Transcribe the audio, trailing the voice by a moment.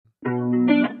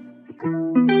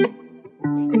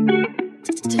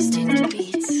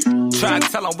try to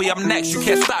tell them we up next, you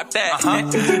can't stop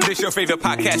that. This your favorite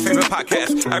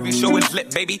podcast. Every show is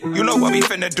lit, baby. You know what we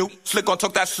finna do. Slick gon'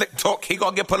 talk that slick talk, he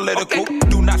gon' get political. Okay.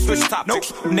 Do not switch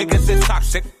topics, niggas is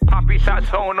toxic. Poppy shots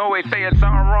don't always saying something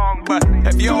wrong, but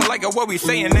if you don't like it, what we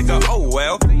saying, nigga, oh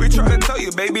well. We try to tell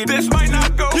you, baby, this might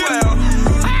not go well.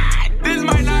 This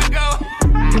might not go.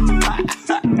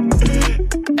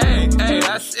 Hey,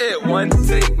 that's it. One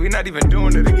take. We're not even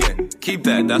doing it again. Keep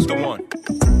that. That's the one.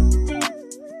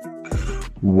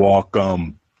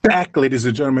 Welcome back, ladies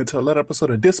and gentlemen, to another episode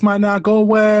of This Might Not Go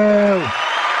Well.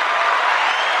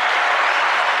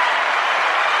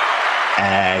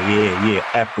 Yeah.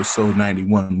 Episode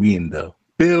 91. We in the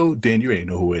building. You already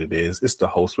know who it is. It's the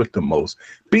host with the most,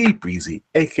 B Breezy,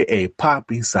 aka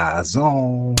Poppy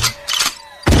Sazon.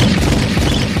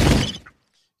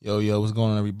 Yo, what's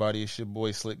going on, everybody? It's your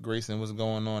boy Slick Grayson. What's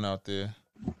going on out there?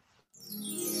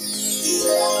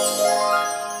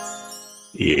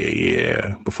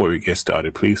 Yeah. Before we get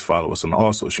started, please follow us on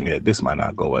all social media. This might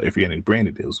not go well. If you have any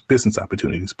branded deals, business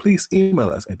opportunities, please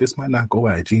email us at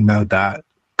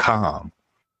thismightnotgowl@gmail.com.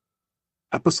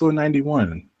 Episode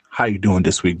 91. How you doing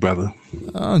this week, brother?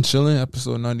 I'm chilling.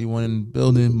 Episode 91 in the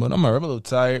building, but I'm a little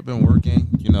tired. Been working,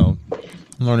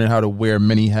 learning how to wear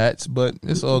many hats, but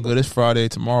it's all good. It's Friday.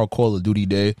 Tomorrow, Call of Duty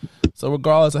Day. So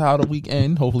regardless of how the week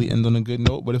ends, hopefully it ends on a good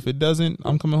note. But if it doesn't,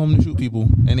 I'm coming home to shoot people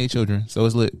and their children. So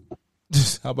it's lit.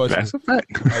 How about That's you? a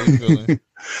fact. How you feeling?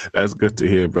 That's good to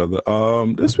hear, brother.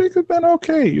 This week has been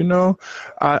okay.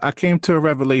 I came to a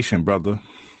revelation, brother.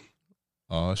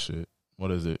 Oh, shit.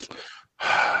 What is it?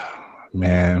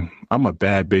 Man, I'm a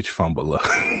bad bitch fumbler.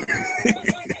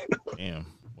 Damn.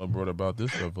 What brought about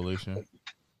this revelation?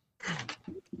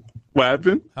 What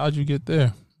happened? How'd you get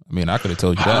there? I mean, I could have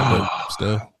told you that, but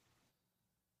still.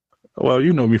 Well,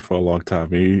 you know me for a long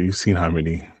time. You've seen how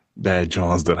many bad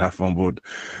Johns that I fumbled.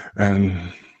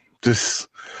 And just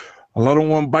a lot of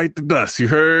one bite the dust. You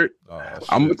heard? Oh,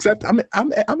 I'm accepting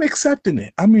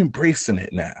it. I'm embracing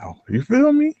it now. You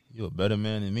feel me? You're a better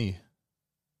man than me.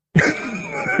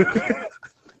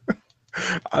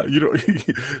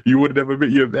 You would have never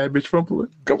admit you're a bad bitch fumbler.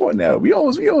 Come on now, we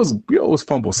always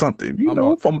fumble something.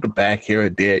 Fumble the back here or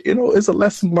there. It's a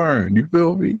lesson learned. You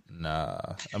feel me? Nah,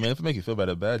 I mean, if it make you feel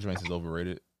better, bad drinks is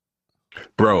overrated,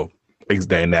 bro.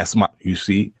 And that's my. You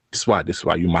see, this is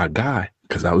why you my guy.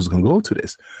 Because I was gonna go to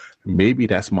this. Maybe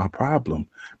that's my problem.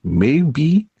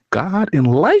 Maybe God in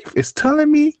life is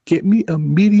telling me get me a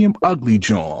medium ugly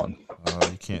John.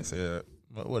 You can't say that.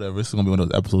 But whatever, this is gonna be one of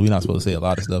those episodes we're not supposed to say a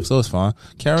lot of stuff, so it's fine.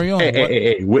 Carry on.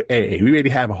 Hey, we already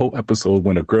have a whole episode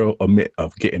when a girl admit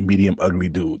of getting medium ugly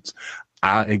dudes.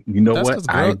 I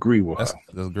agree with her.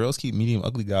 Those girls keep medium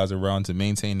ugly guys around to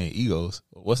maintain their egos.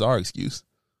 What's our excuse?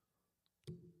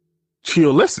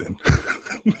 She'll listen.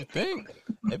 You think?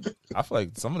 I feel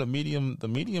like some of the medium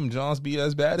Johns be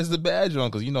as bad as the bad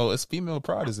John, because it's female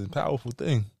pride is a powerful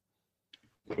thing.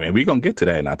 Man, we're going to get to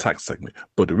that in our talk segment.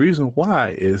 But the reason why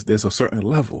is there's a certain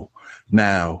level.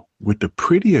 Now, with the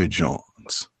prettier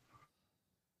Johns,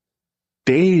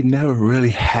 they never really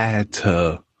had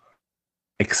to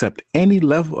accept any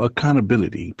level of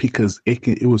accountability because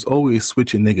it was always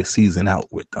switching nigga season out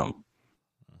with them.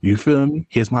 You feel me?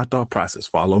 Here's my thought process.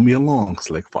 Follow me along,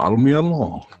 Slick. Follow me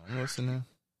along. I'm listening.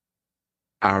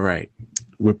 All right.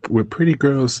 With pretty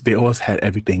girls, they always had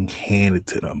everything handed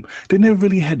to them. They never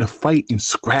really had to fight and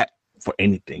scrap for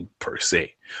anything per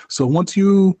se. So once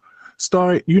you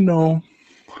start, get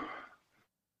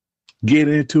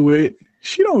into it,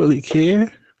 she don't really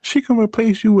care. She can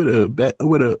replace you with a better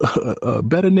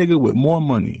nigga with more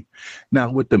money.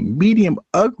 Now with the medium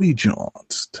ugly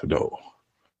Johns, though,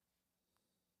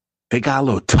 they got a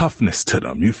little toughness to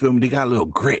them. You feel me? They got a little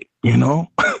grit.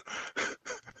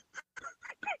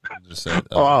 Said,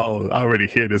 I already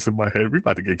hear this in my head. We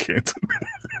about to get canceled.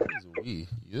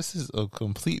 This is a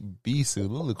complete B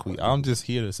soliloquy. I'm just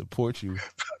here to support you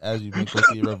as you make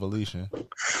your revelation.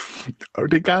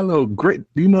 They got a little grit.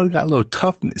 They got a little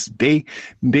toughness. They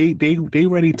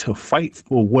ready to fight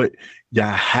for what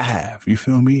y'all have. You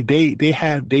feel me?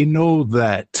 They know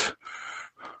that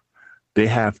they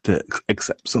have to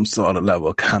accept some sort of level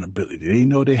of accountability. They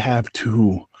know they have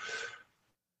to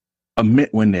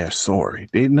admit when they're sorry.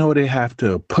 They know they have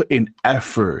to put in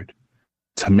effort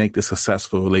to make the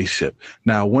successful relationship.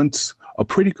 Now, once a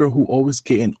pretty girl who always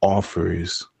getting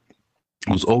offers,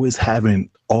 who's always having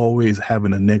a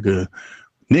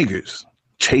niggers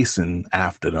chasing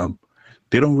after them,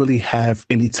 they don't really have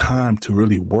any time to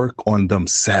really work on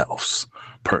themselves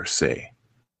per se.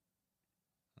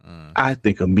 I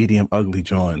think a medium ugly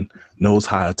John knows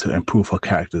how to improve her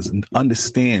characters and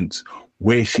understands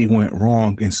where she went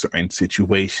wrong in certain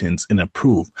situations and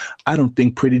improve. I don't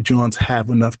think Pretty Johns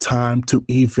have enough time to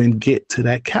even get to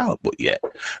that caliber yet.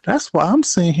 That's why I'm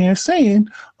sitting here saying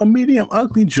a medium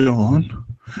ugly John.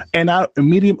 And a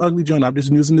medium ugly John, I'm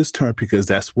just using this term because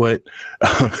that's what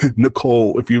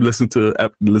Nicole, if you listen to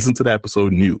the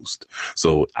episode, used.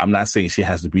 So I'm not saying she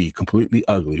has to be completely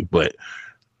ugly, but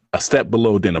a step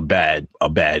below than a bad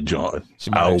John.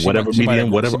 Whatever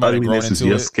ugliness is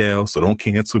your scale. So don't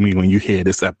cancel me when you hear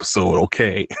this episode.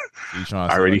 Okay,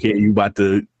 I already hear you about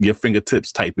your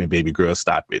fingertips typing, baby girl.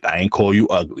 Stop it. I ain't call you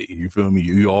ugly. You feel me?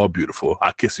 You all beautiful.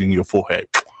 I kiss you in your forehead.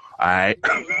 All right.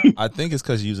 I think it's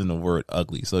because you're using the word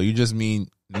ugly. So you just mean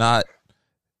not.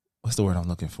 What's the word I'm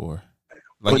looking for?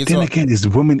 Like, but then again, it's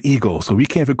woman ego. So we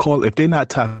can't even call, if they're not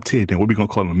top tier, then what we gonna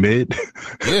call them, mid?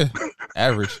 Yeah,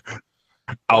 average.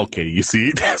 Okay, you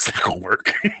see, that's not gonna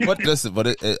work.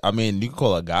 I mean, you can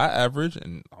call a guy average,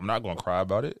 and I'm not gonna cry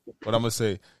about it. But I'm gonna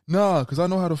say, nah, because I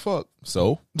know how to fuck.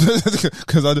 So,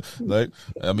 because I'm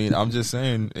just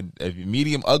saying, if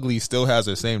medium ugly still has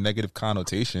the same negative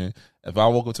connotation. If I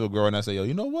walk up to a girl and I say, yo,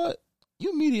 you know what?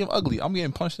 You medium ugly. I'm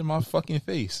getting punched in my fucking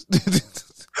face.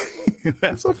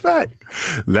 That's a fact.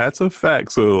 That's a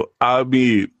fact. So I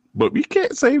mean, but we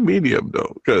can't say medium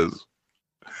though, because.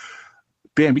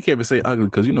 Damn, we can't even say ugly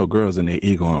because, girls in their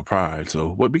ego and pride.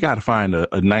 So we got to find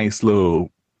a nice little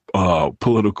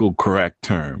political correct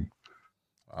term.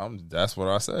 That's what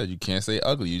I said. You can't say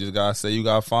ugly. You just got to say you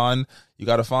got to find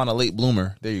a late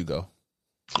bloomer. There you go.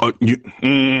 Oh, you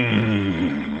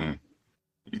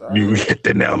hit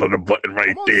the nail on the button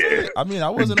right there. I mean, I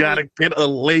wasn't. You got to get a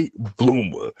late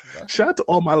bloomer. Shout out to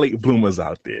all my late bloomers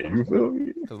out there. You feel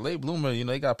me? Because late bloomer,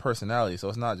 they got personality. So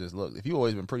it's not just look. If you've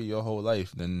always been pretty your whole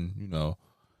life, then,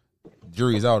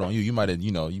 jury's out on you. You might have,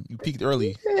 you peaked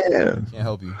early. Yeah. Can't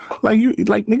help you. Like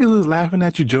niggas is laughing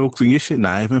at your jokes and your shit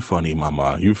not even funny,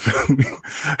 mama. You feel me?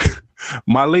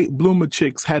 My late bloomer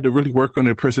chicks had to really work on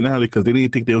their personality because they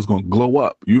didn't think they was going to glow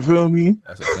up. You feel me?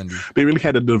 That's offending. They really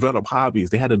had to develop hobbies.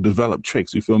 They had to develop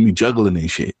tricks. You feel me? Juggling and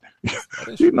shit.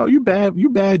 You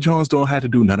bad Jones don't have to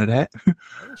do none of that.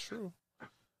 That's true.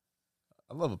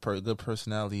 I love a good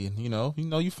personality, and you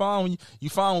find when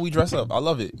we dress up. I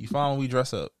love it. You find when we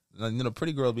dress up.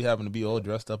 Pretty girls be having to be all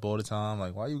dressed up all the time.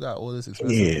 Like, why you got all this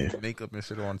expensive makeup and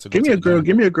shit on? Give me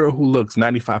a girl who looks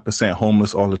 95%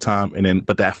 homeless all the time,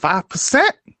 but that 5%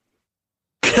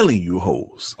 killing you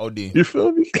hoes. OD. You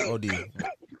feel me? OD.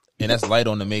 And that's light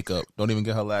on the makeup. Don't even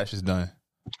get her lashes done.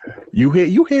 You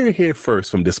hear it here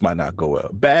first from This Might Not Go Well.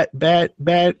 Bad.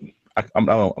 I'm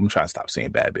trying to stop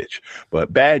saying bad bitch,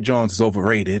 but Bad Johns is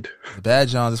overrated. Bad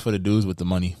Johns is for the dudes with the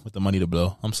money to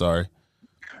blow. I'm sorry.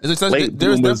 Late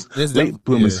bloomers is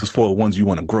for the ones you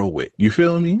want to grow with. You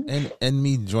feel me? And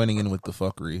me joining in with the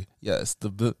fuckery. Yes,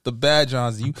 the bad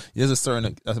Johns. There's a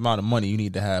certain amount of money you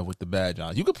need to have with the bad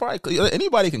Johns. You could probably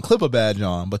anybody can clip a bad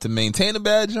John, but to maintain a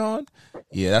bad John,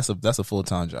 yeah, that's a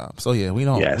full-time job. So yeah, we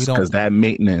don't. Yes, because that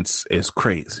maintenance is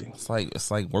crazy. It's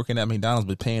like working at McDonald's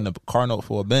but paying a car note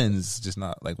for a Benz. It's just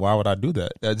not like, why would I do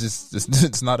that? That just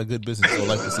it's not a good business or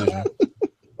life decision.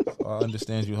 I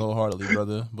understand you wholeheartedly,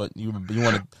 brother, but you want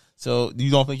to. So you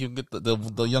don't think you can get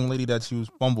the young lady that you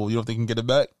fumbled? You don't think you can get it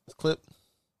back? Clip.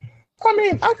 I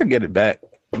mean, I could get it back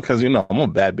because I'm a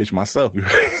bad bitch myself. So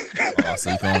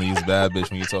you can only use bad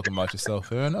bitch when you're talking about yourself.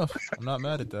 Fair enough. I'm not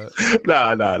mad at that.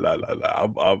 Nah.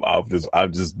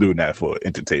 I'm just doing that for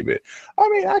entertainment. I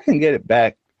mean, I can get it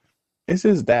back. It's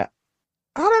just that.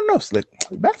 I don't know, Slick.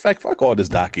 Matter of fact, fuck all this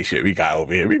docky shit we got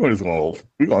over here. We're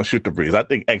gonna shoot the breeze. I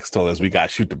think X told us we got to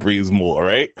shoot the breeze more,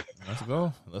 right? Let's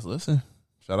go. Let's listen.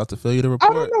 Shout out to Failure to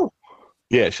Report. I don't know.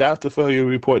 Yeah, shout out to Failure to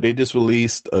Report. They just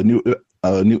released a new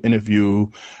interview.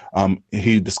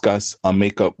 He discussed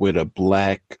makeup with a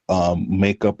black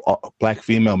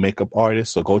female makeup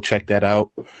artist. So go check that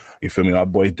out. You feel me? Our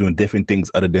boy's doing different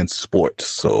things other than sports.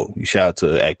 So shout out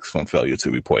to X from Failure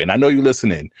to Report. And I know you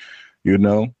listening.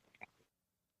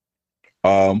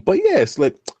 But yeah, it's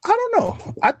like, I don't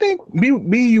know. I think me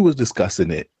and you was discussing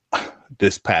it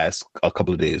this past a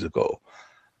couple of days ago.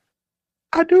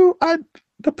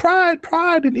 The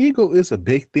pride and ego is a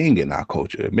big thing in our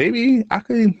culture. Maybe I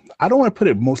don't want to put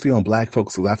it mostly on black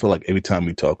folks because I feel like every time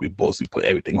we talk, we mostly put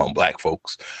everything on black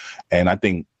folks. And I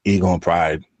think ego and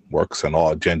pride works on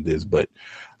all genders, but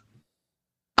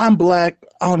I'm black.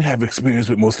 I don't have experience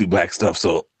with mostly black stuff.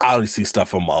 So I only see stuff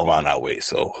from all around our way.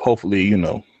 So hopefully,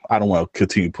 I don't want to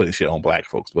continue putting shit on black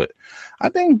folks, but I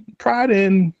think pride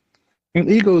and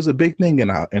ego is a big thing in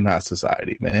our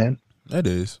society, man. It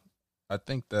is. I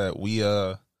think that we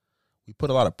put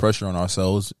a lot of pressure on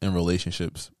ourselves in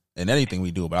relationships, in anything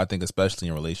we do, but I think especially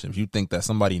in relationships, you think that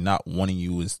somebody not wanting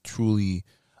you is truly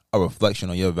a reflection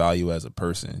on your value as a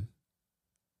person.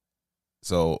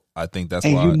 So I think that's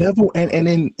why you never and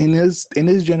in this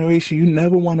generation, you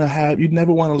never want to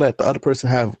let the other person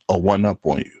have a one up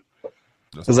on you.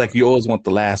 It's like you always want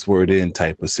the last word in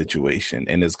type of situation,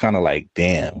 and it's kind of like,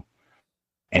 damn,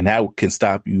 and that can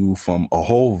stop you from a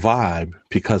whole vibe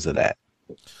because of that.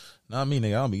 Not me,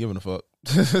 nigga. I don't be giving a fuck.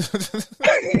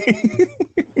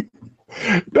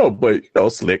 No, but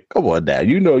Slick, come on now.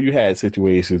 You had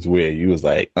situations where you was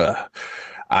like,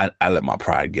 I let my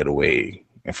pride get away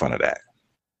in front of that.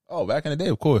 Oh, back in the day,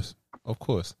 of course.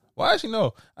 Well, actually,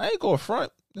 no. I ain't go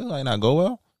front. This might not go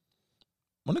well.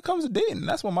 When it comes to dating,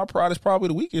 that's when my pride is probably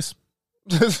the weakest.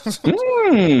 To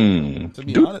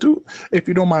be honest. If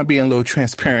you don't mind being a little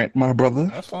transparent, my brother.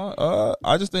 That's fine.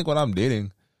 I just think when I'm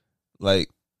dating, like,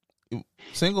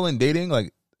 single and dating,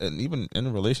 like, and even in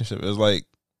a relationship, it's like,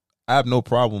 I have no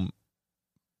problem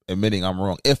admitting I'm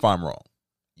wrong if I'm wrong.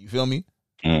 You feel me?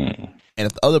 And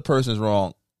if the other person's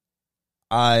wrong,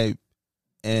 I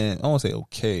won't say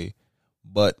okay,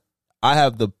 but I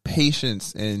have the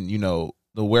patience and,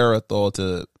 the wherewithal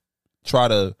to try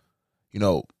to,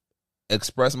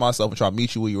 express myself and try to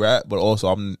meet you where you're at, but also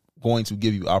I'm going to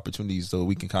give you opportunities so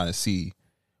we can kind of see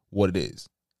what it is.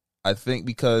 I think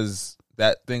because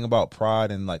that thing about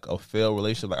pride and like a failed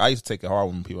relationship, like I used to take it hard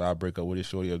when people I break up with a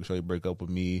shorty or shorty break up with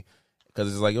me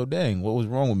because it's like, yo, dang, what was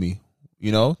wrong with me?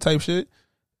 Type shit.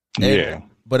 Yeah.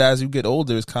 But as you get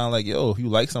older, it's kind of like, yo, if you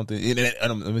like something, I used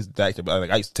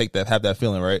to have that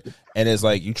feeling, right? And it's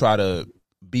like you try to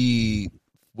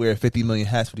wear 50 million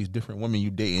hats for these different women you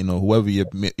dating or whoever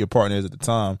your partner is at the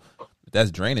time.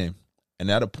 That's draining. And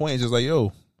at a point, it's just like,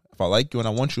 yo, if I like you and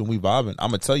I want you and we vibing, I'm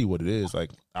gonna tell you what it is. Like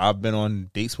I've been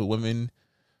on dates with women,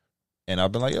 and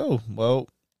I've been like, yo, well,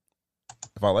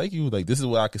 if I like you, like this is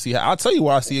what I can see. I'll tell you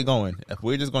where I see it going. If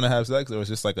we're just gonna have sex or it's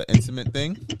just like an intimate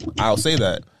thing, I'll say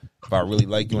that. If I really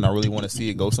like you and I really want to see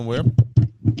it go somewhere,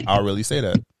 I'll really say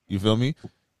that. You feel me?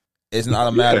 It's not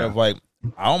a matter of like,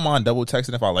 I don't mind double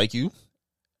texting if I like you.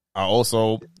 I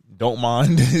also don't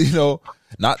mind,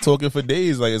 not talking for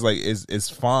days. Like it's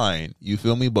fine. You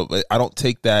feel me? But I don't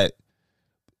take that.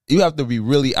 You have to be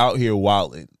really out here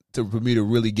wilding for me to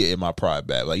really get in my pride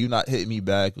back. Like you're not hitting me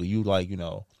back, or you like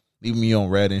leaving me on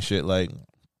red and shit. Like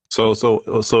so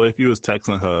if you was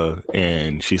texting her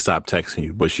and she stopped texting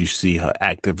you, but you see her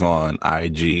active on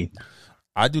IG,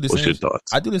 I do the what's same. Your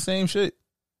thoughts? I do the same shit.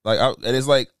 Like and it's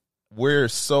like we're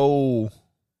so.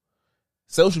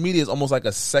 Social media is almost like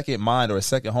a second mind or a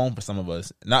second home for some of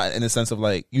us. Not in the sense of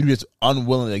like you just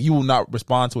unwilling, like you will not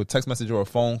respond to a text message or a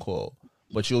phone call,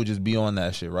 but you'll just be on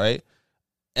that shit, right?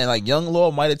 And like young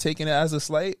Law might have taken it as a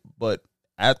slight, but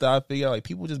after I figure out like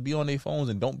people just be on their phones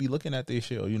and don't be looking at their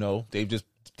shit, or they've just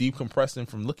decompressing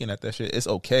from looking at that shit. It's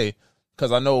okay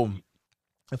because I know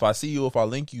if I see you, if I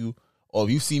link you, or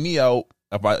if you see me out.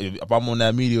 If I'm on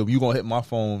that medium, you gonna hit my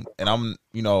phone, and I'm,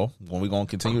 when we gonna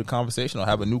continue the conversation or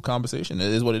have a new conversation, it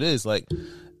is what it is. Like,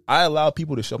 I allow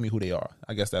people to show me who they are.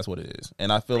 I guess that's what it is.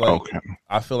 And I feel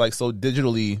like, so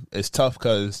digitally, it's tough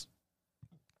because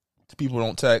people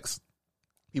don't text,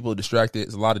 people are distracted.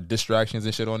 There's a lot of distractions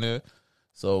and shit on there.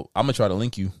 So I'm gonna try to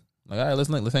link you. Like, all right, let's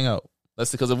link, let's hang out.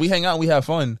 Because if we hang out and we have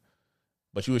fun,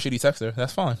 but you a shitty texter,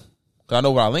 that's fine. I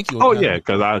know where I link you. Oh yeah,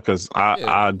 because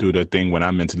I do the thing when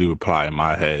I mentally reply in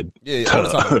my head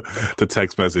to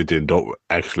text message and don't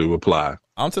actually reply.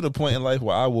 I'm to the point in life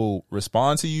where I will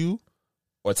respond to you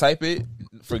or type it,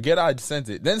 forget I sent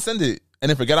it, then send it, and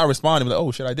then forget I responded. Like,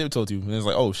 oh shit, I did told you, and it's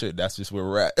like, oh shit, that's just where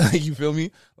we're at. You feel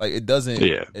me? Like it doesn't.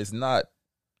 Yeah. It's not.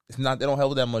 They don't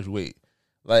have that much weight.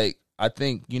 Like I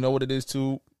think you know what it is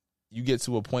too. You get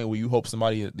to a point where you hope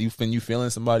somebody you feeling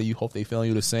somebody, you hope they feeling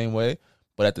you the same way.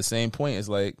 But at the same point, it's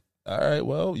like, all right,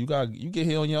 well, you get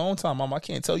here on your own time, Mom. I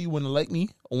can't tell you when to like me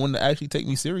or when to actually take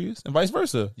me serious, and vice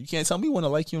versa. You can't tell me when to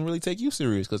like you and really take you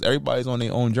serious because everybody's on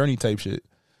their own journey type shit.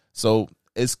 So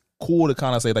it's cool to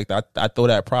kind of say like that. I throw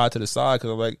that pride to the side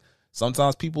because I'm like,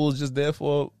 sometimes people is just there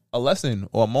for a lesson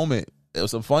or a moment or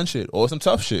some fun shit or some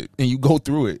tough shit, and you go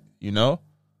through it,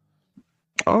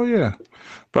 Oh yeah,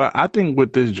 but I think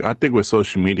with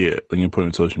social media, when you put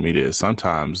in social media,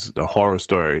 sometimes the horror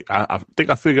story. I think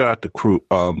I figured out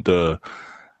the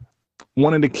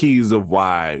one of the keys of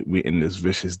why we're in this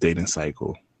vicious dating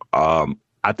cycle.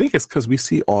 I think it's because we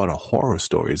see all the horror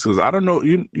stories. Because I don't know,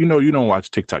 you don't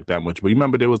watch TikTok that much, but you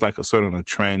remember there was like a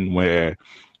trend where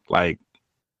like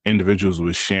individuals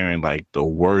were sharing like the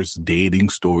worst dating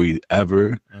story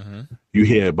ever. Mm-hmm. You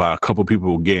hear about a couple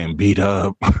people getting beat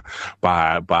up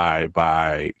by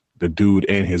the dude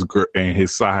and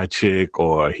his side chick,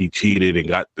 or he cheated and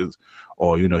got this,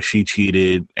 or she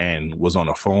cheated and was on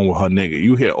the phone with her nigga.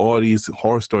 You hear all these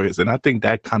horror stories, and I think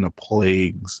that kind of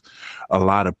plagues a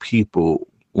lot of people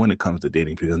when it comes to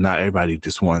dating, because not everybody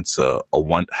just wants a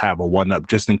one up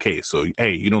just in case. So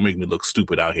hey, you don't make me look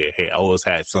stupid out here. Hey, I always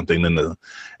had something in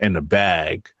the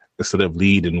bag, instead of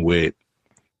leading with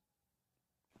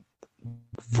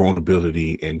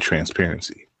vulnerability and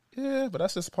transparency. Yeah, but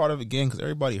that's just part of the game, because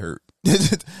everybody hurt.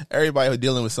 Everybody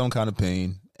dealing with some kind of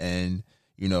pain, and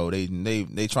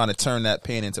they trying to turn that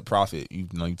pain into profit. You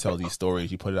tell these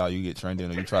stories, you put it out, you get trending,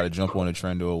 or you try to jump on a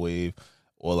trend or a wave,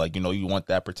 or you want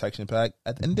that protection pack.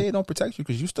 At the end of the day, it don't protect you,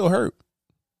 because you still hurt.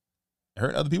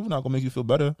 Hurt other people not gonna make you feel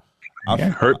better.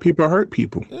 Hurt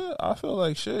people. Yeah, I feel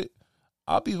like shit.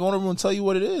 I'll be vulnerable and tell you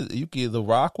what it is. You can either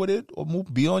rock with it or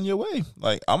be on your way.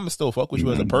 Like, I'm gonna still fuck with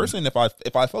you as a person. If I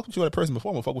fuck with you as a person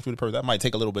before, I'm gonna fuck with you as a person. That might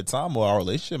take a little bit of time, or our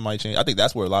relationship might change. I think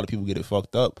that's where a lot of people get it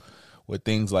fucked up, where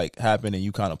things like happen and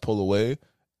you kind of pull away,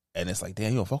 and it's like,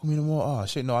 damn, you don't fuck with me anymore. Oh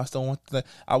shit, no, I still want that.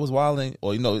 I was wilding,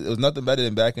 or it was nothing better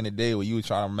than back in the day where you were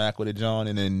trying to mac with a John,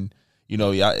 and then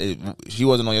she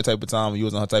wasn't on your type of time, you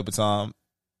wasn't on her type of time,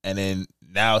 and then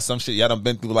now some shit y'all done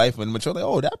been through life and mature, like,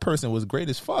 oh, that person was great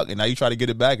as fuck, and now you try to get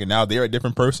it back, and now they're a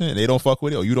different person and they don't fuck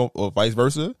with it, or you don't, or vice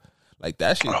versa. Like,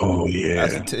 that shit. Oh yeah,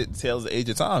 that tells the age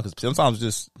of time, because sometimes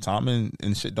just time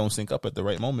and shit don't sync up at the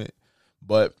right moment.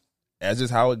 But that's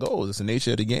just how it goes. It's the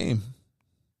nature of the game.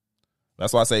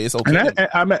 That's why I say it's okay.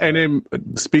 And then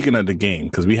speaking of the game,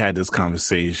 because we had this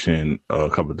conversation a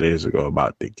couple of days ago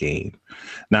about the game.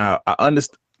 Now I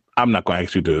understand. I'm not going to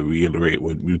ask you to reiterate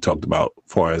what you talked about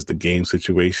as far as the game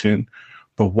situation,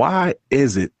 but why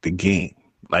is it the game?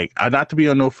 Like, not to be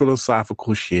on no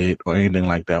philosophical shit or anything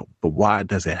like that, but why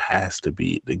does it has to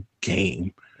be the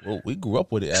game? Well, we grew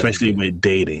up with it, especially with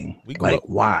dating.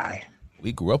 Why?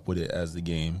 We grew up with it as the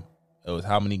game. It was,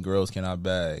 how many girls can I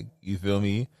bag? You feel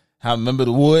me? Remember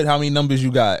the wood? How many numbers you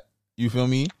got? You feel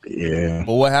me? Yeah.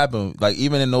 But what happened? Like,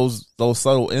 even in those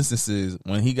subtle instances,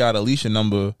 when he got Alicia's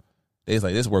number, it's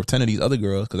like, this worth 10 of these other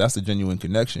girls, because that's a genuine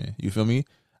connection. You feel me?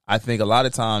 I think a lot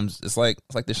of times it's like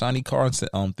the shiny car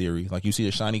theory. Like, you see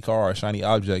a shiny car or a shiny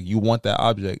object, you want that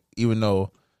object, even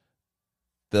though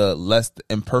the less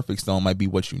imperfect stone might be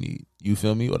what you need. You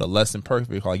feel me? Or the less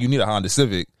imperfect, like, you need a Honda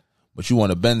Civic, but you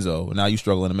want a Benzo. Now you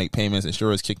struggling to make payments,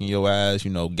 insurance kicking your ass,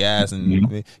 gas,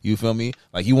 and you feel me?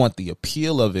 Like, you want the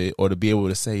appeal of it, or to be able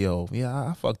to say, yo, yeah,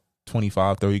 I fucked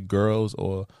 25, 30 girls,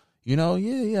 or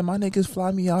my niggas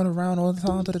fly me out around all the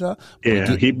time. Da-da-da.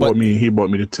 Yeah, he bought me the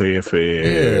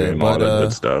TFA and all that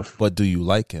good stuff. But do you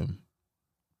like him?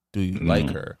 Do you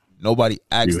like her? Nobody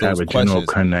asks those questions. You have a general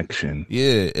connection.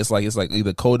 Yeah, it's like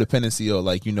either codependency or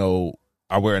like,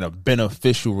 are we in a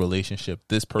beneficial relationship?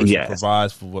 This person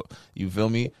provides for what, you feel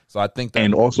me? So I think that,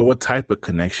 and also what type of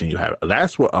connection you have.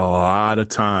 That's what a lot of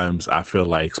times I feel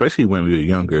like, especially when we were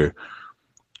younger,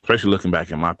 especially looking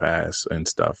back in my past and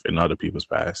stuff and other people's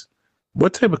past,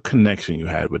 what type of connection you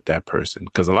had with that person?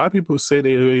 Because a lot of people say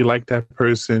they really like that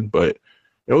person, but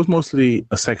it was mostly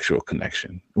a sexual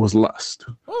connection. It was lust.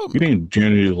 You didn't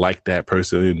generally like that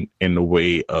person in the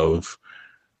way of,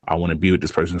 I want to be with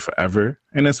this person forever.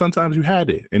 And then sometimes you had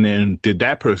it. And then did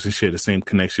that person share the same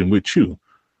connection with you?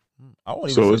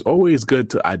 So it's always good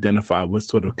to identify what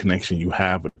sort of connection you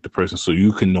have with the person, so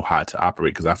you can know how to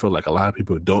operate. Because I feel like a lot of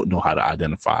people don't know how to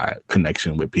identify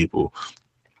connection with people.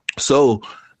 So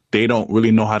they don't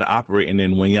really know how to operate. And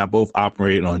then when y'all both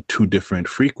operate on two different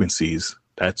frequencies,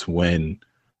 that's when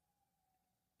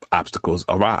obstacles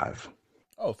arrive.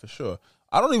 Oh, for sure.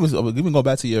 I don't even go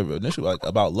back to your initial, like,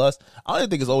 about lust. I don't even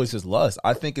think it's always just lust.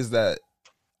 I think is that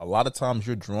a lot of times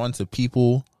you're drawn to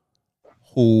people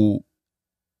who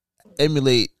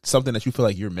emulate something that you feel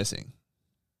like you're missing.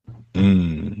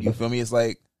 You feel me? It's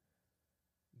like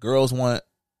girls want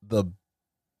the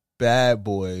bad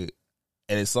boy,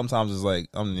 and sometimes it's like,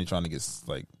 I'm not trying to get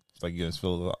like getting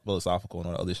philosophical and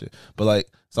all that other shit, but like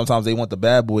sometimes they want the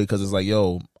bad boy because it's like,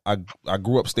 yo, I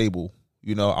grew up stable.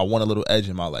 I want a little edge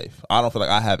in my life. I don't feel like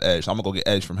I have edge, so I'm gonna go get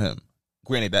edge from him.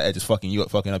 Granted, that edge is fucking you up,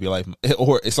 fucking up your life,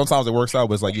 or sometimes it works out,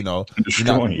 but it's like,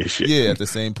 destroying your shit. Yeah, at the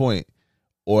same point.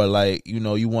 Or like,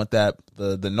 you want that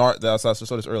I saw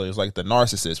this earlier. It's like the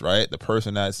narcissist, right? The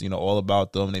person that's, all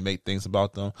about them. They make things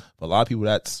about them. But a lot of people,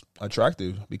 that's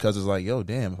attractive because it's like, yo,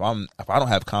 damn, if I don't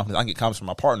have confidence, I can get confidence from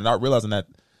my partner. Not realizing that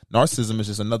narcissism is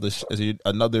just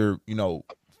another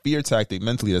fear tactic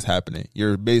mentally that's happening.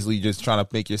 You're basically just trying to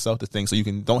make yourself the thing so you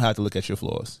don't have to look at your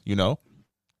flaws.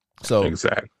 So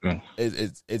exactly,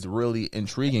 it's really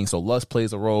intriguing. So lust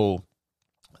plays a role.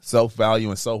 Self-value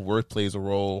and self-worth plays a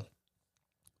role.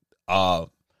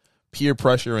 peer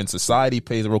pressure and society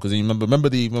plays a role. Because remember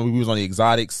when we was on the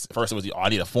exotics, first it was I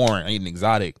need a foreign, I need an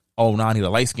exotic. Oh, now I need a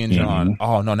light skin John.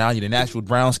 Oh no, now I need a natural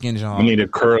brown skin John. I need a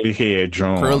curly hair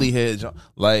John.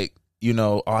 Like,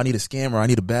 oh, I need a scammer, I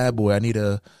need a bad boy, I need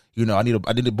a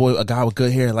guy with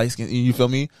good hair and light skin. You feel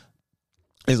me?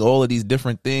 It's all of these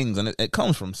different things, and it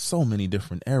comes from so many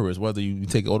different eras. Whether you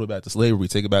take it all the way back to slavery,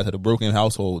 take it back to the broken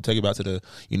household, take it back to the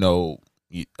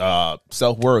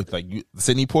self-worth. Like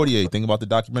Sidney Poitier, think about the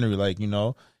documentary. Like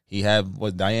he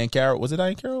had Diane Carroll. Was it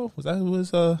Diane Carroll? Was that who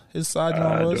his side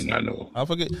job was? I do not know. I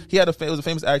forget. He had it was a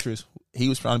famous actress. He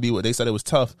was trying to be what they said it was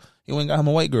tough. He went and got him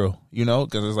a white girl.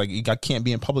 Because it's like I can't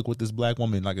be in public with this black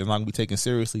woman. Like it's not gonna be taken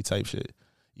seriously type shit.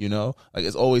 Like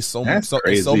it's always so much. That's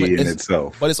crazy in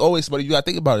itself. But you gotta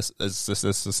think about it as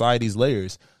society's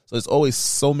layers. So it's always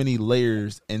so many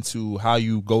layers into how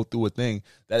you go through a thing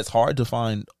that it's hard to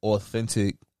find a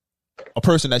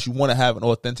person that you want to have an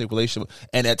authentic relationship with.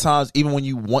 And at times, even when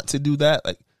you want to do that,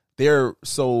 like they're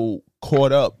so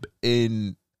caught up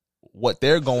in what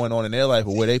they're going on in their life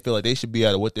or where they feel like they should be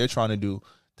at or what they're trying to do,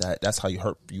 that's how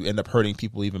you end up hurting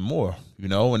people even more,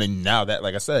 and then now that,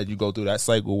 like I said, you go through that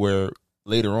cycle where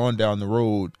later on down the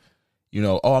road,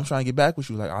 oh, I'm trying to get back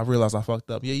with you. Like, I realized I fucked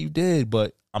up. Yeah, you did,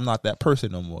 but I'm not that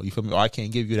person no more. You feel me? Or I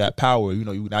can't give you that power.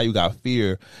 Now you got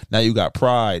fear. Now you got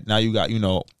pride. Now you got, you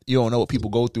don't know what people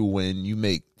go through when you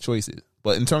make choices.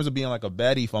 But in terms of being like a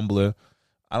baddie fumbler,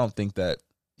 I don't think that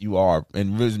you are.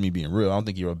 And this is me being real. I don't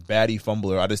think you're a baddie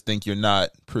fumbler. I just think you're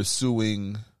not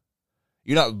pursuing.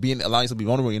 You're not allowing yourself to be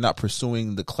vulnerable. You're not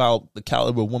pursuing the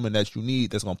caliber of woman that you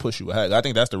need that's going to push you ahead. I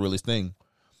think that's the realest thing.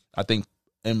 I think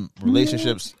in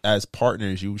relationships as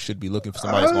partners, you should be looking for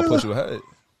somebody that's going to push you ahead.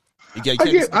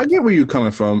 I get where you're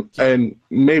coming from, and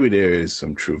maybe there is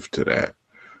some truth to that.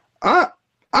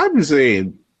 I'm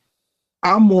saying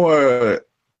I'm more.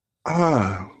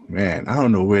 Man, I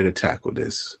don't know where to tackle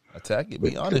this. Attack it.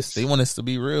 Be honest. They want us to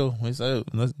be real. We said,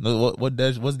 what's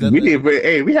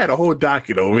that? We had a whole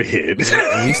docket over here. we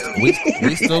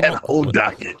still had a whole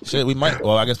docket. Shit, we might.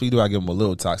 Well, I guess we do. I give him a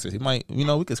little toxic. He might. We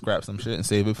could scrap some shit and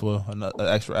save it for an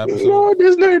extra episode.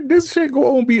 This shit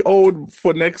gonna be old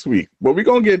for next week, but we're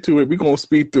gonna get to it. We're gonna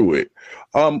speed through it.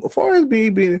 As far as me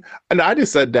being, and I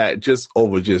just said that just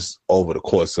over the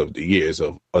course of the years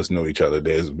of us knowing each other,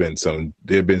 there've been some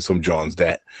Johns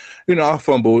that, I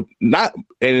fumbled, not,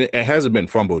 and it hasn't been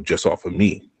fumbled just off of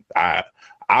me. I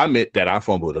admit that I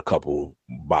fumbled a couple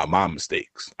by my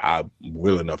mistakes. I'm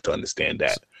real enough to understand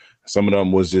that. Some of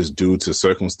them was just due to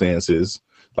circumstances.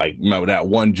 Like, remember that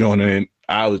one Jonah,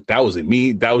 that wasn't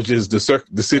me. That was just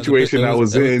the situation I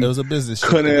was in. It was a business.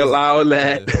 Couldn't allow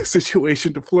that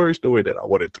situation to flourish the way that I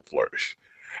wanted to flourish.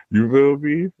 You feel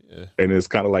me? Yeah. And it's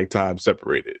kind of like time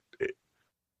separated it.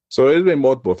 So there's been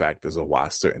multiple factors of why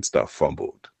certain stuff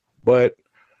fumbled. But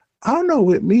I don't know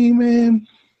with me, man.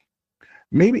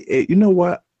 Maybe, you know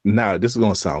what? Now, this is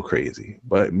going to sound crazy,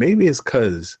 but maybe it's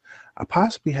because I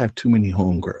possibly have too many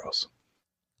homegirls.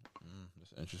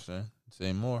 That's interesting.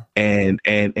 Say more. And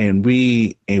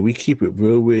we keep it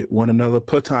real with one another,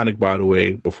 platonic, by the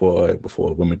way. Before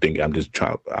women think I'm just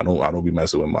trying, I don't be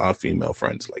messing with my female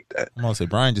friends like that. I'm gonna say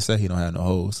Brian just said he don't have no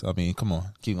hoes. I mean, come on,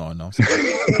 keep going. No,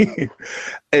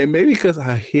 and maybe because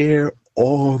I hear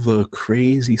all the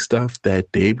crazy stuff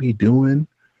that they be doing,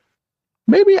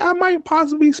 maybe I might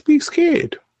possibly be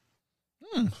scared.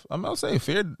 I'm not saying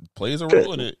fear plays a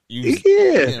role in it.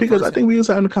 Because I think we was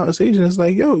having a conversation. It's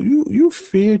like, yo, you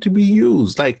fear to be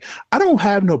used. Like, I don't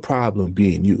have no problem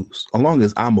being used, as long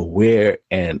as I'm aware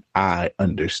and I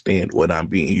understand what I'm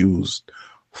being used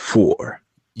for.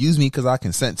 Use me because I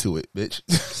consent to it, bitch.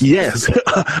 Yes,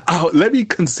 let me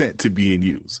consent to being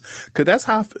used. Because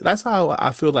that's how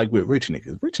I feel like with rich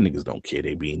niggas. Rich niggas don't care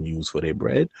they being used for their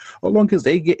bread, as long as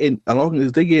they getting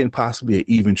possibly an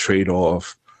even trade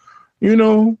off.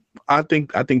 I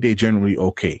think they generally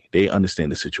okay. They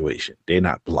understand the situation. They're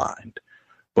not blind.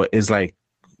 But it's like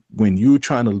when you're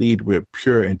trying to lead with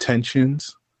pure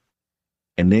intentions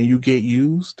and then you get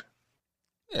used,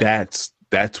 that's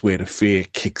where the fear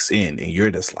kicks in and you're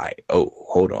just like, oh,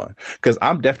 hold on. Because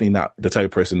I'm definitely not the type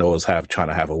of person that always trying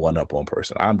to have a one-up on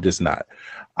person. I'm just not.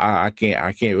 I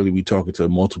can't really be talking to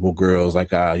multiple girls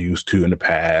like I used to in the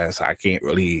past. I can't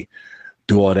really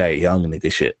do all that young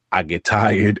nigga shit. I get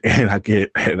tired and I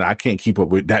can't keep up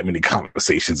with that many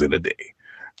conversations in a day.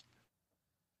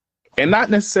 And not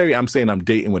necessarily I'm saying I'm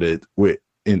dating with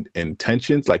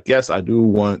intentions. Like, yes, I do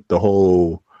want the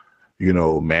whole,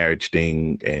 marriage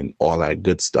thing and all that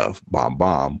good stuff,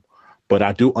 bomb. But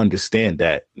I do understand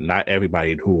that not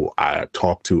everybody who I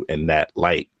talk to in that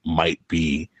light might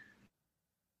be,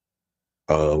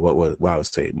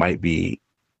 might be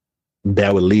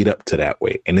that would lead up to that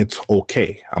way. And it's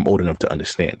okay. I'm old enough to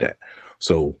understand that.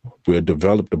 So we'll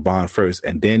develop the bond first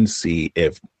and then see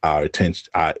if our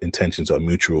intentions are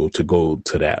mutual to go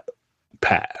to that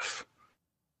path.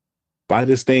 But I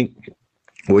just think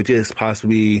we're just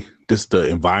possibly just the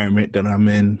environment that I'm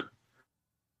in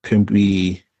can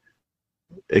be,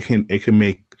 it can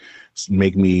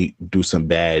make me do some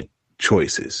bad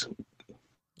choices.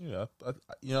 Yeah,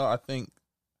 I think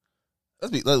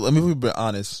let me be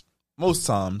honest. Most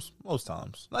times,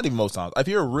 not even most times, if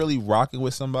you're really rocking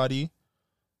with somebody,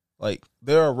 like,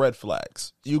 there are red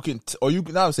flags. You can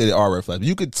not say there are red flags, but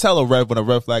you could tell when a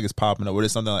red flag is popping up, where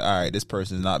there's something like, all right, this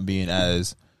person is not being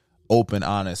as open,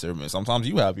 honest. Or sometimes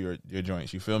you have your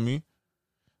joints, you feel me?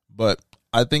 But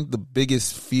I think the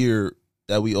biggest fear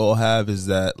that we all have is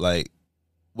that, like,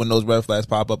 when those red flags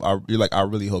pop up, you're like, I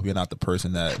really hope you're not the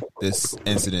person that this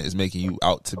incident is making you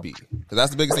out to be. Because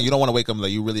that's the biggest thing. You don't want to wake up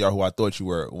like, you really are who I thought you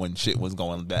were when shit was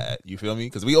going bad. You feel me?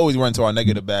 Because we always run to our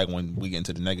negative bag when we get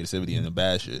into the negativity and the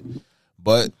bad shit.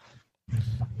 But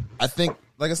I think,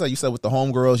 like I said, you said with the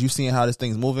homegirls, you seeing how this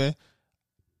thing's moving.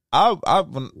 When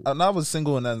I was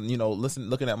single and then,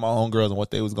 looking at my homegirls and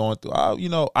what they was going through,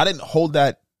 I didn't hold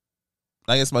that.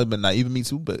 I guess it might have been naive of me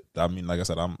too, but I mean, like I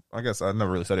said, I guess I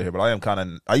never really said it here, but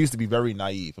I used to be very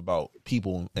naive about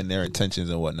people and their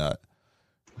intentions and whatnot.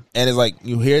 And it's like,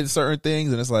 you hear certain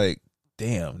things and it's like,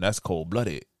 damn, that's cold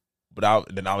blooded. But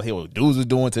then I would hear what dudes was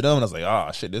doing to them, and I was like,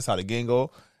 oh shit, this is how the game go.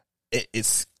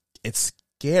 It's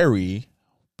scary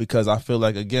because I feel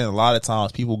like, again, a lot of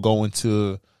times people go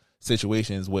into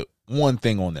situations with one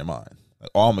thing on their mind.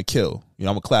 Like, oh, I'm gonna kill. I'm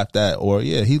gonna clap that, or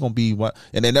yeah, he's gonna be what,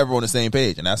 and they're never on the same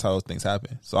page, and that's how those things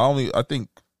happen. So I think,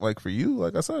 like, for you,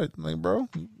 like I said, like, bro,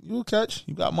 you'll catch.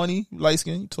 You got money, you light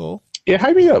skin, you tall. Yeah,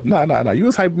 hype me up. No. You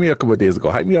was hyping me up a couple of days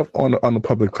ago. Hype me up on the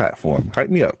public platform.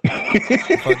 Hype me up.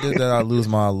 If I did that, I'd lose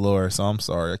my allure. So I'm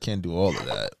sorry, I can't do all of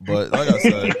that. But like I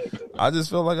said, I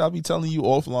just feel like I'll be telling you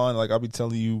offline. Like, I'll be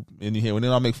telling you in here, and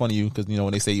then I'll make fun of you because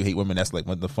when they say you hate women, that's like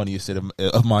one of the funniest shit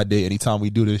of my day. Anytime we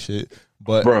do this shit.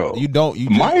 But bro,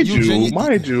 mind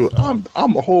you,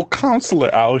 I'm a whole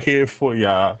counselor out here for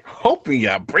y'all, hoping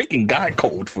y'all breaking guy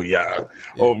code for y'all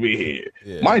over here.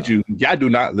 Yeah, mind you, y'all do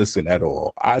not listen at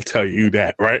all. I tell you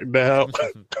that right now.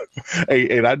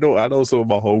 And I know some of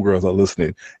my homegirls are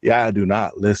listening. Y'all do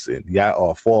not listen. Y'all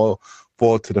are fall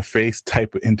to the face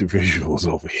type of individuals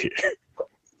over here.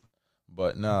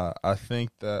 But nah, I think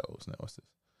that what's this?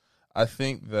 I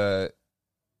think that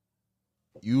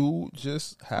you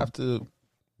just have to,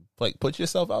 like, put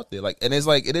yourself out there. Like, and it's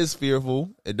like, it is fearful.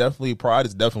 Pride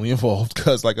is definitely involved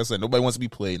because, like I said, nobody wants to be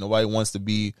played. Nobody wants to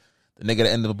be the nigga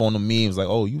that ended up on the memes like,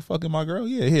 oh, you fucking my girl?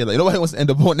 Yeah, here. Like, nobody wants to end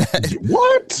up on that.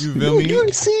 What? You feel me?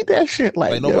 You see that shit?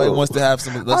 Like nobody wants to have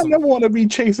some. I never want to be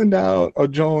chasing down a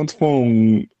Jones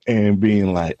phone and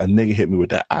being like, a nigga hit me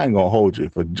with that. I ain't gonna hold you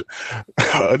for a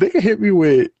nigga hit me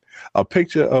with a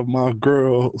picture of my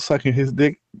girl sucking his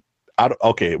dick.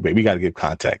 Okay, wait, we got to give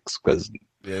context because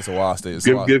yeah, it's a wild state.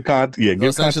 Give context. Yeah, give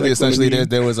essentially,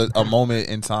 there was a moment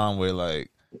in time where, like,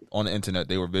 on the internet,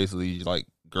 they were basically like,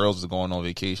 girls are going on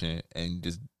vacation and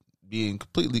just being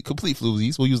complete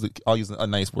floozies. I'll use a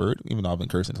nice word, even though I've been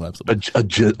cursing until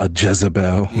episode. A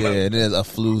Jezebel. Yeah, it is a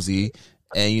floozy,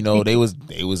 and they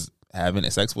was having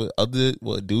sex with other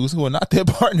dudes who are not their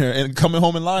partner and coming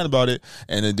home and lying about it,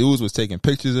 and the dudes was taking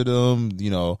pictures of them.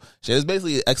 Shit is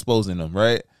basically exposing them,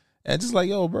 right? And just like,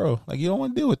 yo, bro, like, you don't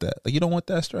want to deal with that. Like, you don't want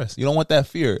that stress. You don't want that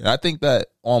fear. And I think that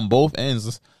on both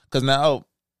ends, because now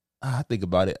I think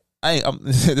about it,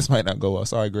 this might not go well.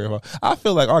 Sorry, Grandma. I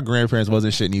feel like our grandparents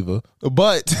wasn't shit either. But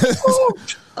what?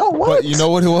 But you know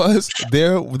what it was?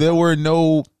 There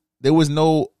was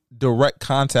no direct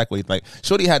contact with, like,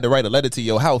 Shorty had to write a letter to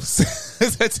your house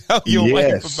to tell your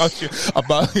wife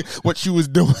about what she was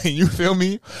doing. You feel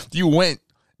me? You went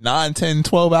 9, 10,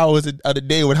 12 hours of the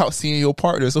day without seeing your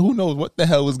partner. So who knows what the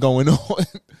hell was going on?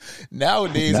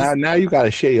 Nowadays. Now you got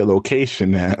to share your location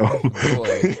now.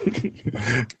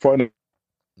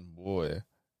 Boy.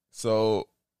 So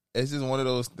it's just one of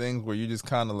those things where you just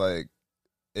kind of like,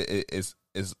 it's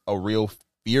a real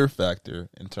fear factor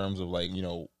in terms of, like,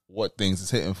 what things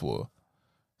is hitting for.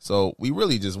 So we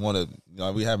really just want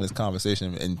to, we having this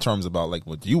conversation in terms about, like,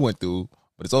 what you went through,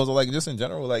 but it's also, like, just in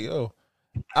general, like, yo,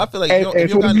 I feel like, and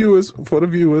for the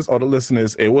viewers or the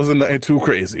listeners, it wasn't nothing too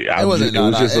crazy. It was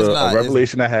just a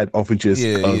revelation I had off of just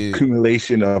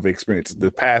accumulation of experience. The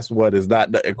past is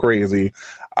not nothing crazy.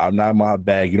 I'm not in my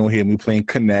bag. You don't hear me playing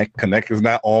Connect. Connect is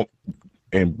not on.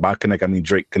 And by Connect, I mean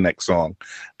Drake Connect song.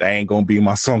 That ain't gonna be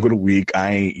my song of the week.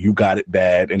 You got it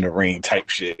bad in the rain type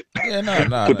shit. Yeah,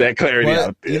 no. Put that clarity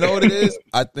out there. You know what it is?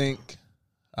 I think,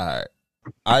 all right,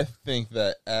 I think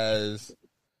that as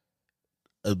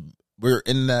we're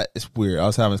in that, it's weird. I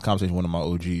was having this conversation with one of my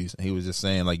OGs, and he was just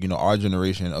saying, like, our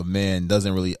generation of men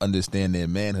doesn't really understand their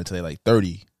manhood until they're like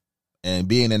 30. And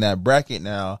being in that bracket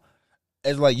now,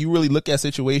 it's like you really look at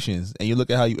situations and you look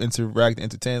at how you interact and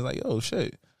entertain. It's like, oh,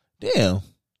 shit, damn,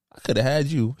 I could have had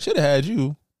you, should have had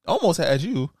you, almost had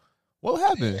you. What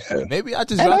happened? Yeah. Maybe I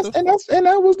just and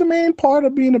that was the main part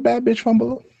of being a bad bitch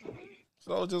fumbler.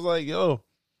 So just like, yo.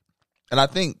 And I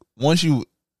think once you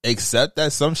accept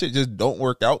that some shit just don't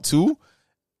work out too,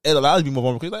 it allows you to be more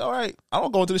vulnerable. Because like, all right, I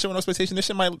don't go into this shit with no expectation. This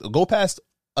shit might go past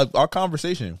our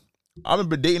conversation. I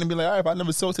remember dating and being like, all right, if I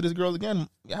never talk to this girl again,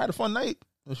 I had a fun night.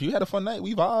 If you had a fun night,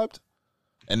 we vibed.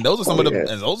 And those are some of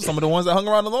the ones that hung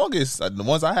around the longest. The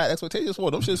ones I had expectations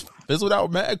for. Those shits fizzled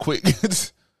out mad quick.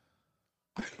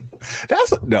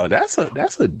 That's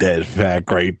a dead fact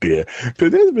right there.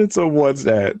 Because there's been some ones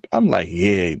that I'm like,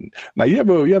 yeah. Now you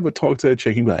ever talk to a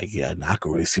chick and be like, yeah, I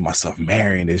can really see myself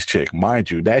marrying this chick.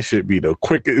 Mind you, that should be the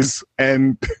quickest.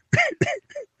 And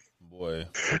boy,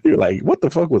 you're like, what the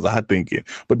fuck was I thinking?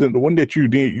 But then the one that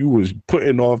you was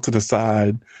putting off to the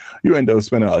side, you end up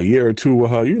spending a year or two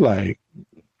with her. You're like,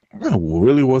 I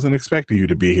really wasn't expecting you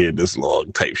to be here this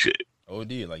long, type shit.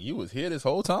 OD, like you was here this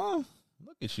whole time.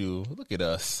 Look at you. Look at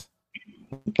us.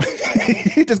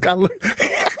 He just got look.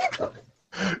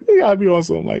 He gotta be on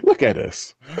something like, look at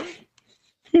us.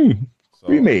 So,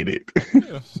 we made it.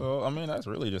 Yeah, so I mean, that's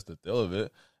really just the thrill of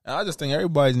it. And I just think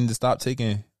everybody needs to stop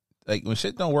taking, like, when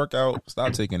shit don't work out,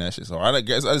 stop taking that shit. So I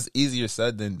guess that's easier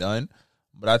said than done.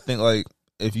 But I think, like,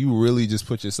 if you really just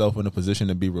put yourself in a position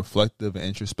to be reflective and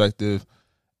introspective,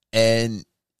 and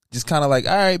just kind of like,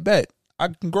 all right, bet I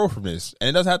can grow from this. And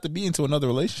it doesn't have to be into another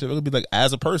relationship. It could be like,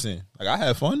 as a person, like, I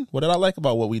had fun. What did I like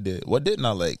about what we did? What didn't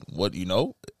I like? What,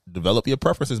 develop your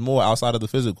preferences more outside of the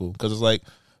physical. Because it's like,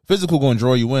 physical going to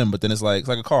draw you in, but then it's like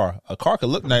a car. A car could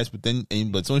look nice, but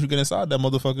as soon as you get inside that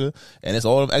motherfucker, and it's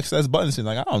all them excess buttons, and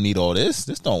like, I don't need all this.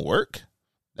 This don't work.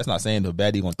 That's not saying the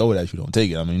baddie going to throw it at you, don't take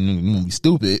it. I mean, you're going to be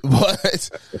stupid, but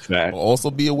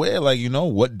also be aware, like,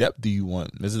 what depth do you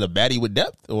want? Is it a baddie with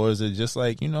depth, or is it just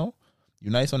like, you're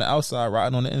nice on the outside,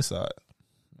 riding on the inside?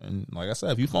 And like I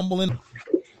said, if you fumbling.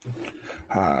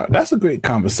 That's a great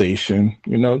conversation.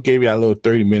 Gave you a little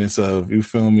 30 minutes of, you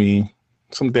feel me,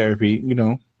 some therapy,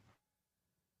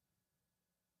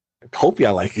 Hope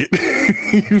y'all like it.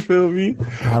 You feel me?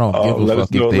 I don't give a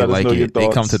fuck if they like it. They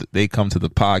come to the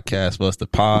podcast for us to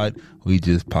pod. We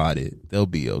just pod it. They'll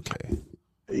be okay.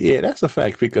 Yeah, that's a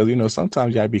fact, because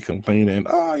sometimes y'all be complaining,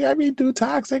 oh, y'all be too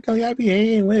toxic, oh, y'all be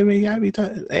hating women, y'all be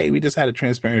hey, we just had a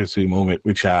transparency moment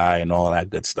with y'all and all that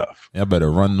good stuff. Y'all better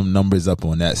run them numbers up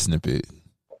on that snippet.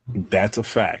 That's a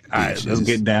fact. All right, let's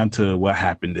get down to what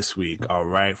happened this week. All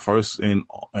right, first, and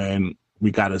we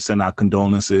got to send our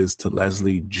condolences to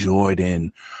Leslie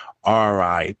Jordan.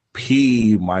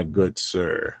 R.I.P., my good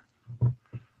sir.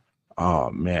 Oh,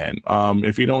 man.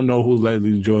 If you don't know who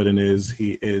Leslie Jordan is,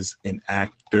 he is an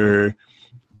actor.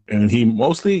 And he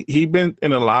been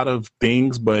in a lot of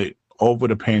things, but over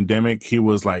the pandemic, he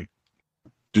was like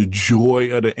the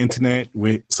joy of the internet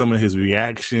with some of his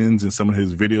reactions and some of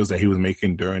his videos that he was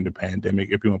making during the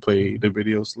pandemic. If you want to play the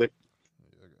video, Slick.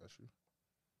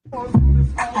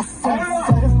 I said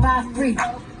certified free,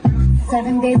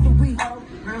 7 days a week. Wet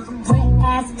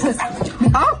ass pussy.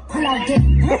 Oh,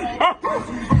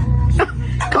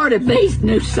 Cardi B's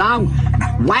new song,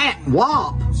 WAP.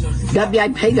 WAP,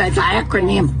 that's an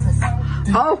acronym.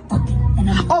 Oh,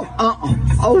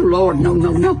 Lord, no.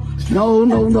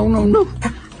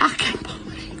 I can't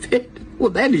believe it.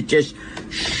 Well, that is just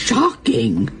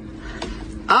shocking.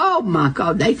 Oh, my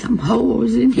God, there's some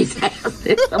hoes in his house.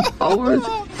 There's some hoes.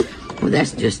 Well,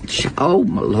 that's just, oh,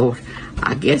 my Lord.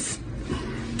 I guess,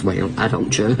 well, I don't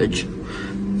judge.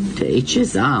 To each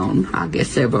his own. I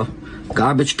guess every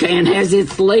garbage can has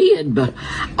its lid, but,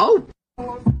 oh.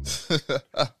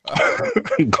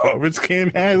 Garbage can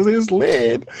has its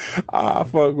lid. I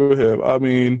fuck with him. I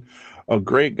mean, a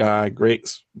great guy, great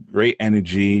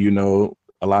energy,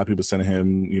 A lot of people sending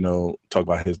him, talk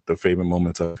about the favorite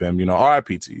moments of him.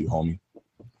 RIP to you, homie.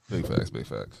 Big facts.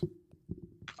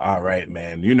 All right,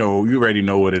 man. You already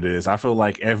know what it is. I feel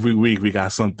like every week we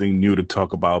got something new to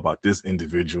talk about this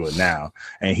individual now.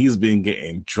 And he's been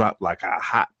getting dropped like a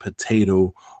hot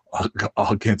potato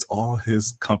against all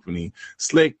his company.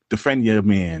 Slick, defend your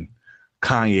man,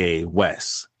 Kanye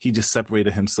West. He just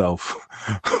separated himself.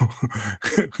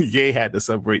 Ye had to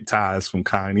separate ties from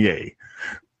Kanye.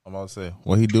 I'm about to say,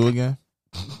 what he do again?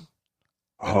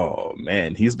 Oh,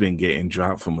 man. He's been getting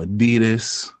dropped from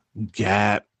Adidas,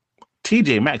 Gap,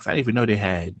 TJ Maxx. I didn't even know they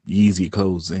had Yeezy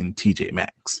clothes in TJ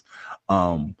Maxx.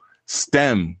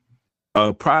 STEM,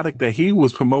 a product that he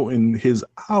was promoting his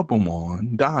album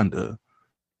on, Donda,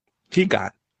 he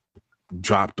got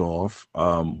dropped off.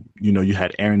 You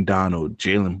had Aaron Donald,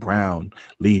 Jalen Brown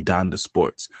lead Donda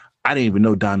Sports. I didn't even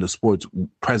know Donda Sports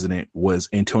president was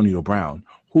Antonio Brown.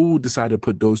 Who decided to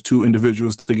put those two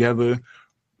individuals together?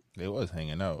 They was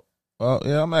hanging out. Well,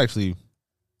 yeah, I'm actually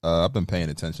I've been paying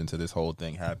attention to this whole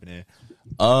thing happening.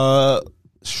 How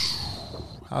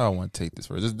do I want to take this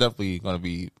first? It's definitely going to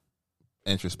be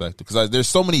introspective because there's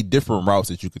so many different routes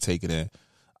that you could take it in.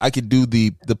 I could do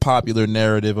the popular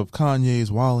narrative of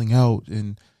Kanye's wilding out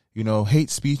and, hate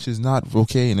speech is not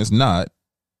okay, and it's not.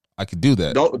 I could do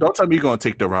that. Don't tell me you're going to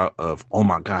take the route of, oh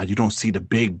my God, you don't see the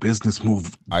big business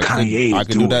move Kanye I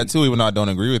could do that too, even though I don't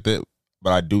agree with it.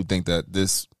 But I do think that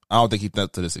I don't think he's done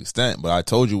to this extent. But I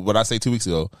told you what I say 2 weeks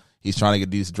ago. He's trying to get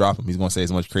these to drop him. He's going to say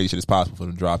as much crazy shit as possible for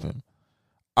them to drop him.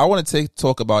 I want to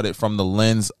talk about it from the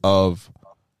lens of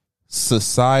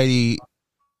society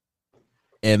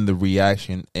and the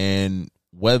reaction and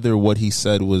whether what he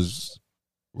said was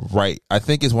right. I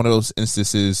think it's one of those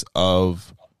instances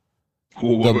of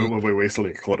Wait,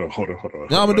 Slick. Hold on.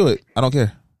 No, I'm gonna do it. I don't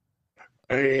care.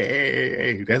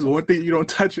 Hey, that's one thing you don't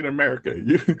touch in America.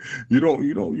 You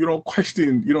don't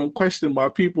question my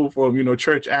people from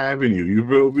Church Avenue. You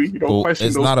feel me? You don't question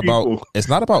it's those not people. It's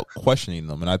not about questioning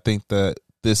them, and I think that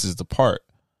this is the part,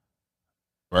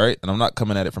 right? And I'm not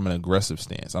coming at it from an aggressive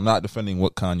stance. I'm not defending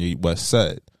what Kanye West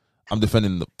said. I'm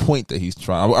defending the point that he's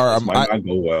trying. It might not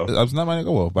go well. It's not going to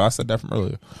go well, but I said that from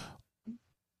earlier.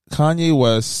 Kanye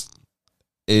West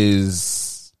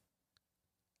is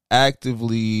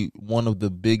actively one of the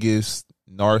biggest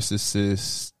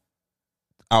narcissists,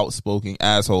 outspoken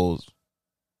assholes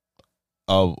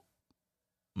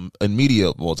in media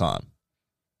of all time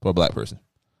for a black person.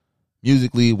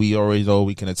 Musically, we already know,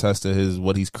 we can attest to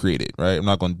what he's created, right? I'm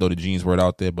not going to throw the jeans word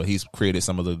out there, but he's created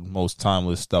some of the most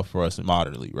timeless stuff for us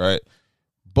modernly, right?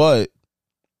 But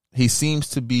he seems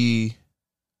to be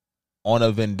on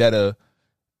a vendetta,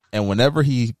 and whenever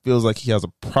he feels like he has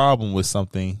a problem with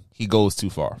something, he goes too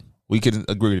far. We can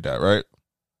agree to that, right?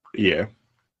 Yeah.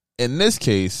 In this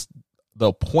case,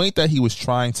 the point that he was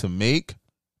trying to make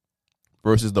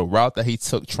versus the route that he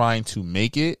took trying to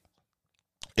make it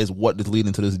is what is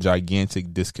leading to this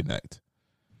gigantic disconnect.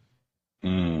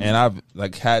 And I've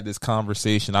had this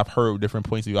conversation. I've heard different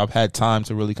points of view. I've had time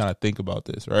to really kind of think about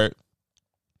this, right?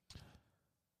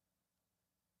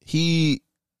 He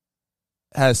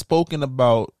has spoken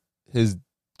about his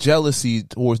jealousy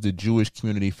towards the Jewish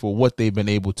community for what they've been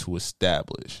able to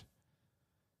establish.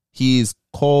 He's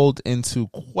called into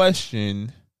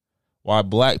question why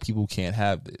black people can't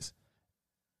have this.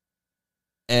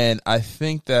 And I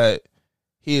think that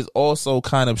he has also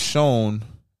kind of shown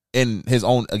in his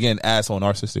own, again, asshole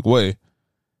narcissistic way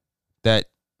that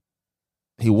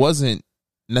he wasn't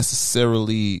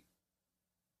necessarily,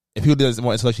 if he doesn't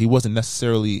want intellectual, he wasn't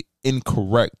necessarily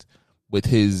incorrect with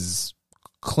his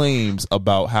claims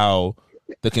about how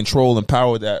the control and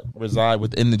power that reside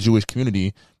within the Jewish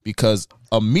community, because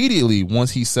immediately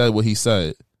once he said what he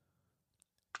said,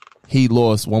 he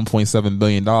lost $1.7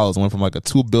 billion and went from like a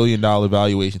 $2 billion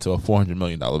valuation to a $400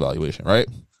 million valuation, right?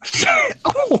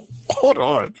 Oh, hold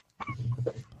on.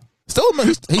 Still,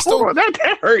 he's still. Hold on,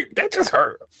 that hurt. That just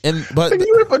hurt. But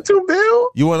you went for $2 billion.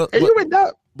 You want to? You went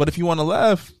up. But if you want to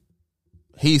laugh,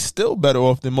 he's still better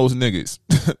off than most niggas,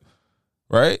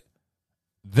 right?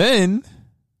 Then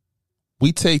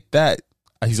we take that.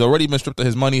 He's already been stripped of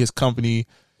his money, his company.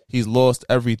 He's lost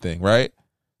everything, right?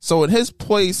 So in his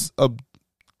place of,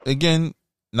 we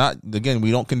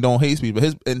don't condone hate speech, but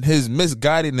his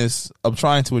misguidedness of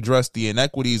trying to address the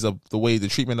inequities of the way the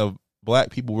treatment of black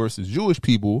people versus Jewish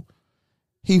people,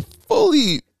 he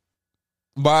fully,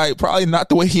 by probably not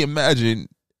the way he imagined,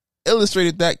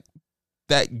 illustrated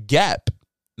that gap,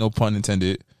 no pun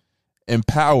intended, in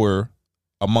power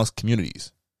amongst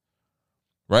communities,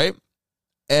 right?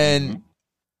 And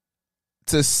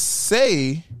to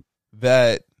say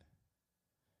that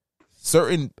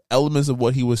certain elements of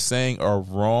what he was saying are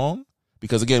wrong,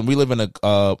 because again, we live in a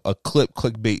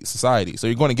clickbait society, so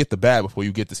you're going to get the bad before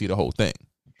you get to see the whole thing.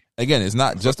 Again, it's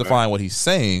not justifying what he's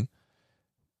saying,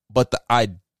 but the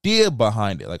idea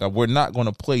behind it. Like, we're not going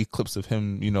to play clips of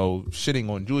him, shitting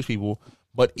on Jewish people,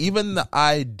 but even the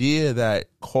idea that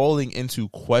calling into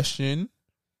question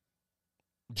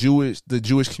the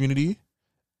Jewish community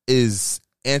is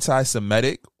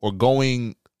anti-Semitic or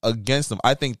going against them,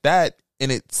 I think that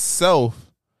in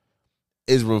itself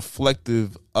is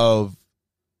reflective of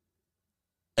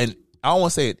an, I don't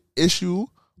want to say an issue,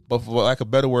 but for lack of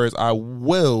better words, I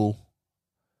will,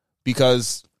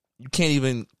 because you can't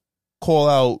even call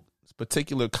out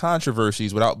particular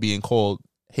controversies without being called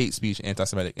hate speech,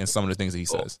 anti-Semitic, and some of the things that he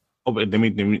says. Oh, but let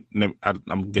me I'm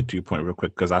gonna get to your point real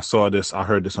quick because I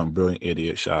heard this on Brilliant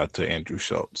Idiot. Shout out to Andrew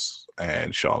Schultz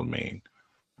and Charlemagne.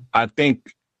 I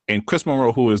think, and Chris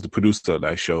Monroe, who is the producer of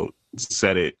that show,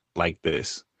 said it like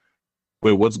this: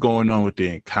 with what's going on with the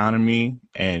economy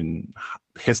and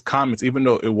his comments, even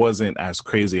though it wasn't as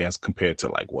crazy as compared to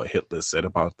like what Hitler said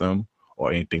about them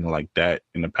or anything like that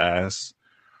in the past,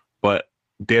 but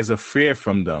there's a fear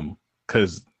from them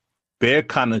because they're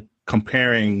kind of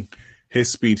comparing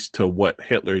his speech to what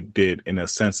Hitler did in a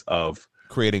sense of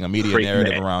creating a media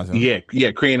narrative around him.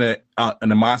 Yeah, creating an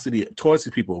animosity towards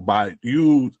these people by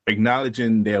you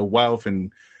acknowledging their wealth,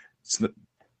 and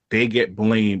they get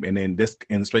blamed. And then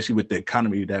and especially with the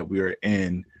economy that we're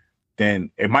in, then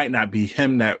it might not be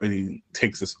him that really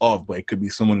takes us off, but it could be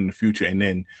someone in the future, and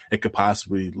then it could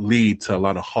possibly lead to a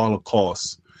lot of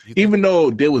Holocaust. Even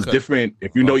though there was different,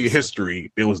 if you know your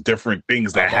history, there was different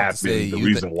things that happened. The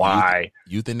reason why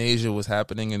euthanasia was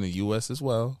happening in the U.S. as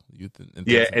well.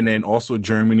 And then also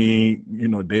Germany. You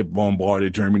know, they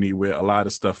bombarded Germany with a lot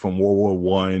of stuff from World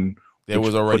War I. There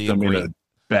was already put them in a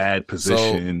bad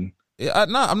position. So,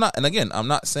 I'm not. And again, I'm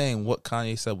not saying what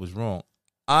Kanye said was wrong.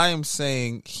 I'm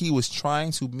saying he was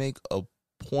trying to make a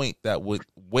point that would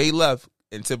way left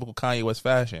in typical Kanye West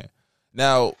fashion.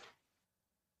 Now,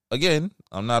 again,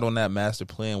 I'm not on that master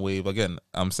plan wave. Again,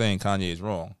 I'm saying Kanye is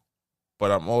wrong.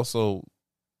 But I'm also,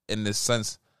 in this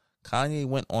sense, Kanye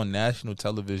went on national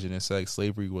television and said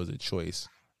slavery was a choice.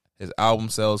 His album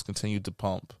sales continued to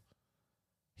pump.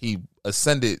 He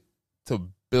ascended to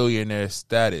billionaire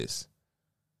status.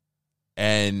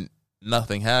 And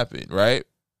nothing happened, right?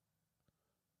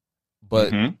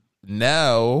 But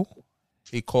now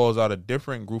he calls out a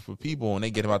different group of people and they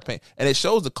get him out the pain. And it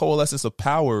shows the coalescence of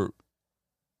power,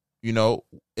 you know,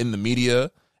 in the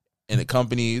media, in the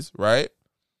companies, right?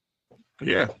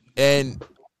 Yeah. And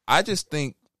I just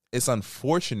think it's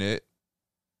unfortunate,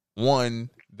 one,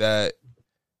 that,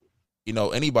 you know,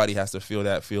 anybody has to feel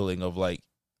that feeling of like,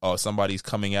 oh, somebody's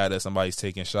coming at us, somebody's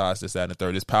taking shots, this, that, and the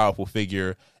third. This powerful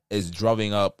figure is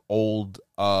drumming up old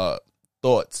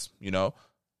thoughts, you know?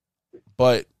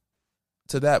 But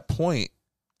to that point,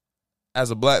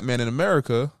 as a black man in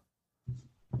America,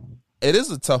 it is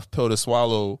a tough pill to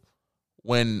swallow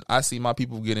when I see my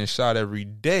people getting shot every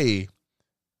day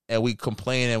and we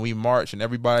complain and we march and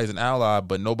everybody's an ally,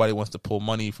 but nobody wants to pull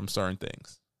money from certain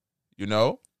things, you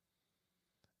know?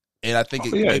 And I think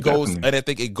it goes, definitely. And I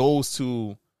think it goes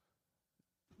to,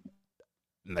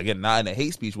 again, not in a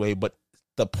hate speech way, but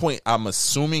the point I'm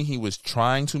assuming he was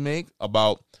trying to make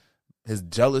about his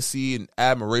jealousy and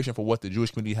admiration for what the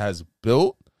Jewish community has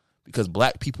built, because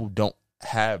black people don't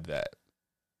have that.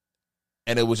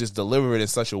 And it was just delivered in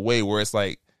such a way where it's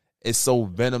like, it's so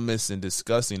venomous and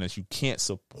disgusting that you can't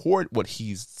support what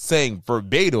he's saying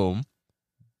verbatim,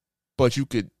 but you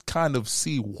could kind of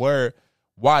see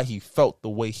why he felt the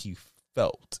way he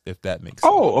felt, if that makes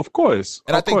sense. Oh, of course.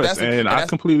 And I think that's, and I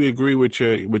completely agree with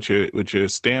your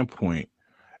standpoint.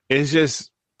 It's just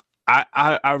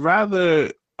I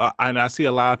rather and I see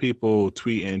a lot of people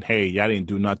tweeting, "Hey, y'all didn't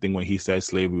do nothing when he said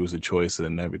slavery was a choice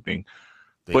and everything."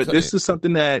 But this is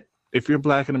something that if you're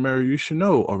black in America, you should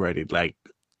know already. Like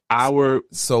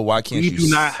so why can't we you do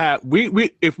not have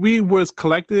we if we was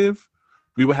collective,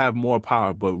 we would have more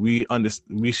power. But we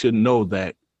should know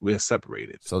that we're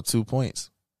separated. So 2 points.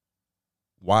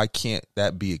 Why can't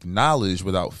that be acknowledged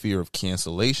without fear of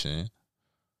cancellation?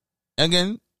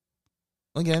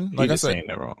 Again, like I said, saying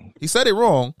it wrong. He said it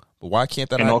wrong, but why can't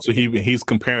that? And also, he's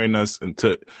comparing us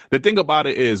to the thing about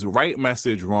it is right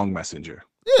message, wrong messenger.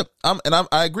 Yeah,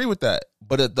 I agree with that.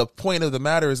 But the point of the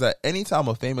matter is that anytime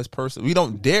a famous person, we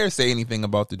don't dare say anything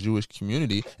about the Jewish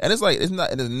community, and it's like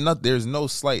there's no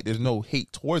slight, there's no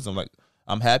hate towards them. Like,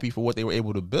 I'm happy for what they were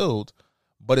able to build,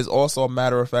 but it's also a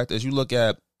matter of fact as you look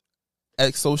at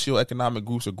socioeconomic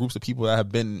groups or groups of people that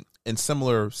have been in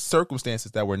similar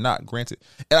circumstances that were not granted.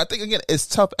 And I think, again, it's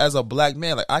tough as a black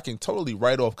man. Like, I can totally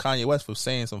write off Kanye West for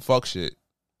saying some fuck shit.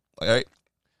 All right?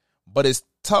 But it's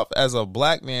tough as a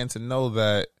black man to know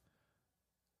that,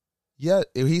 yeah,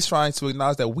 if he's trying to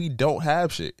acknowledge that we don't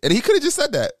have shit. And he could have just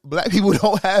said that. Black people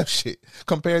don't have shit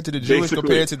compared to the Jewish, basically.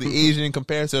 Compared to the Asian,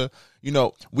 compared to, you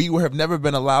know, we have never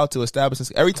been allowed to establish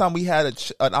this. Every time we had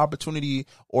an opportunity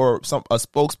or a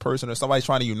spokesperson or somebody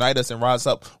trying to unite us and rise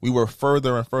up, we were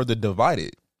further and further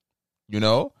divided, you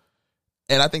know?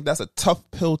 And I think that's a tough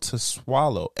pill to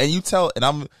swallow. And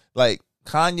I'm like,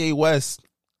 Kanye West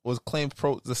was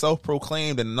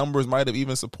self-proclaimed, and numbers might have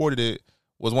even supported it,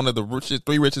 was one of the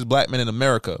three richest black men in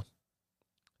America.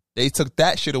 They took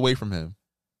that shit away from him.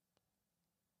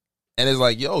 And it's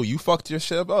like, yo, you fucked your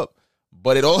shit up.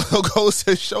 But it also goes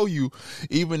to show you,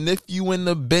 even if you in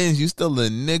the Benz, you still a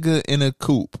nigga in a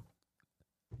coupe.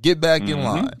 Get back in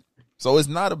line. So it's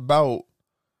not about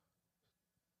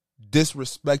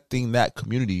disrespecting that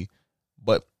community,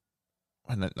 but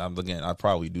again, I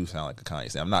probably do sound like a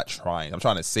Kanye. I'm not trying. I'm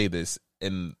trying to say this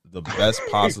in the best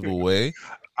possible way.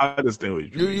 I understand what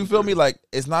you mean. You feel me? Like,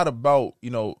 it's not about,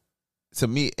 to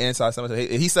me,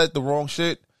 anti-Semitism. He said the wrong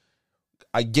shit.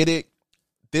 I get it.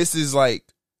 This is like,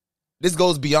 this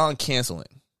goes beyond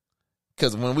canceling.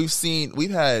 Because when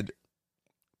we've had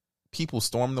people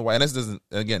storm the White House,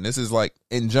 this is like,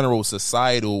 in general,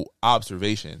 societal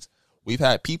observations. We've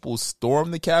had people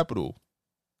storm the Capitol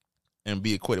and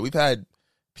be acquitted. We've had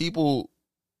people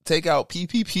take out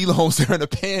PPP loans during a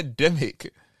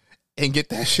pandemic and get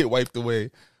that shit wiped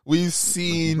away. We've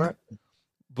seen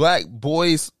black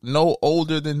boys no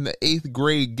older than the 8th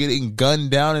grade getting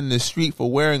gunned down in the street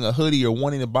for wearing a hoodie or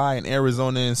wanting to buy in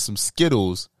Arizona and some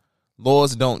Skittles.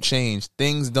 Laws don't change.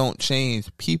 Things don't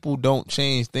change. People don't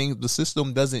change. The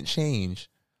system doesn't change.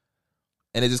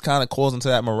 And it just kind of calls into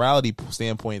that morality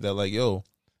standpoint that, like, yo,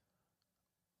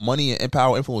 money and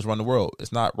power and influence run the world.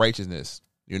 It's not righteousness,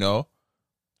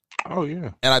 Oh,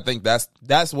 yeah. And I think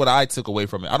that's what I took away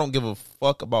from it. I don't give a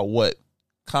fuck about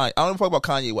I don't give a fuck about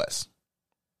Kanye West.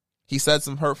 He said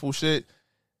some hurtful shit.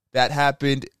 That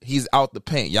happened. He's out the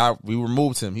paint. Y'all, we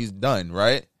removed him. He's done,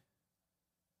 right?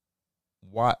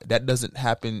 Why that doesn't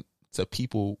happen to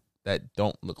people that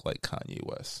don't look like Kanye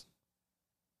West?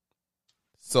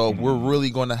 So we're really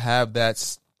going to have that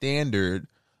standard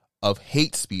of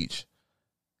hate speech.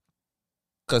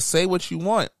 Because say what you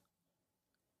want.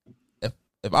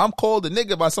 If I'm called a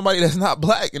nigga by somebody that's not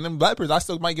black, and then black person, I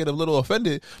still might get a little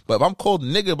offended. But if I'm called a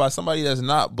nigga by somebody that's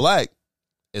not black,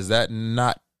 is that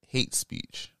not hate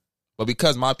speech? But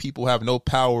because my people have no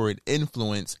power and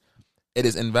influence, it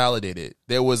is invalidated.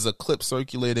 There was a clip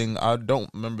circulating. I don't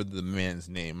remember the man's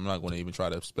name. I'm not going to even try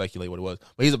to speculate what it was.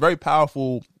 But he's a very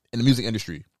powerful in the music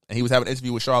industry. And he was having an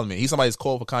interview with Charlamagne. He's somebody that's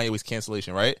called for Kanye West's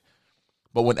cancellation, right?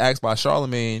 But when asked by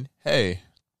Charlamagne, hey,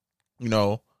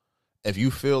 if you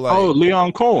feel like... Oh,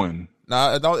 Leon Cohen.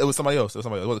 Nah, it was somebody else. It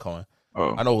wasn't Cohen.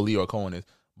 Oh. I know who Leon Cohen is.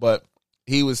 But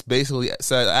he was basically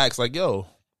asked, like, yo,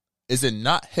 is it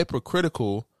not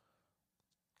hypocritical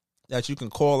that you can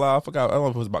call out... I don't know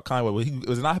if it was about Kanye, but it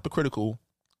was not hypocritical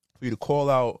for you to call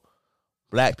out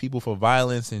black people for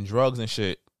violence and drugs and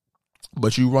shit,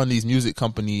 but you run these music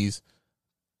companies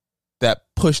that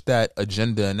push that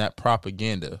agenda and that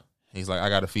propaganda. He's like, I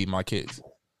got to feed my kids.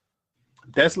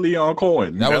 That's Leon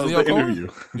Cohen. That was Leon the Cohen? interview.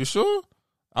 You sure?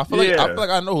 I feel like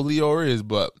I know who Leo is,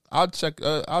 but I'll check.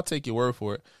 I'll take your word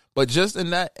for it. But just in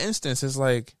that instance, it's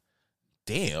like,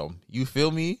 damn, you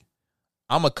feel me?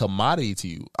 I'm a commodity to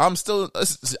you. I'm still a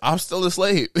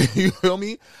slave. You feel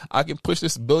me? I can push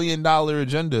this $1 billion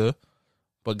agenda,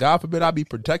 but God forbid I be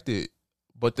protected.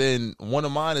 But then one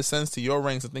of mine ascends to your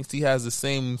ranks and thinks he has the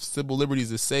same civil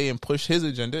liberties to say and push his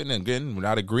agenda. And again, we're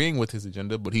not agreeing with his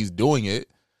agenda, but he's doing it.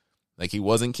 Like, he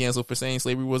wasn't canceled for saying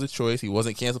slavery was a choice. He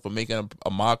wasn't canceled for making a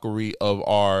mockery of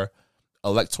our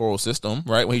electoral system,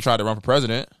 right? When he tried to run for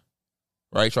president,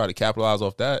 right? He tried to capitalize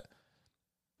off that.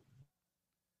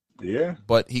 Yeah.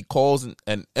 But he calls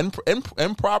and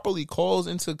improperly calls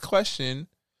into question,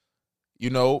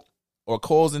 or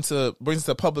brings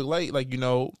to public light, like,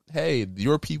 hey,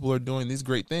 your people are doing these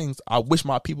great things. I wish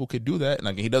my people could do that. And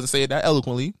again, he doesn't say it that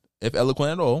eloquently, if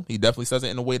eloquent at all. He definitely says it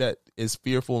in a way that is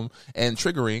fearful and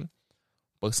triggering.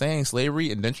 But saying slavery,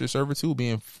 indentured servitude,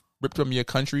 being ripped from your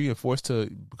country and forced to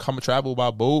come and travel by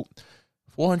boat,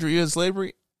 400 years of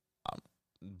slavery,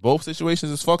 both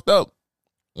situations is fucked up.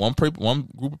 One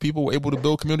group of people were able to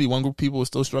build community. One group of people are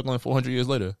still struggling 400 years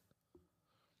later.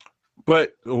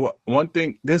 But one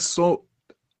thing,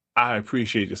 I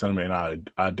appreciate this, and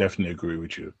I definitely agree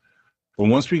with you. But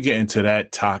once we get into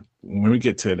that when we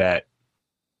get to that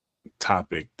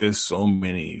topic, there's so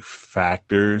many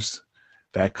factors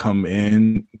that come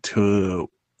in because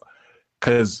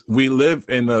we live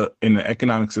in an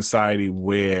economic society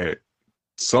where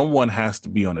someone has to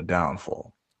be on a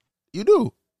downfall. You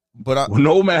do. But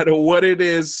no matter what it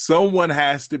is, someone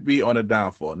has to be on a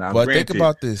downfall. Now, but granted, think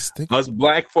about this. Us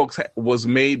black folks was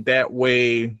made that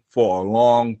way for a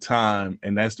long time,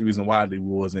 and that's the reason why they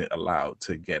wasn't allowed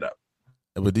to get up.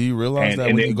 But do you realize that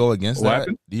when you go against that?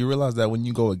 Do you realize that when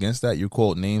you go against that, you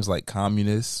quote names like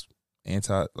communists,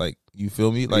 like, you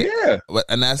feel me? Like, yeah,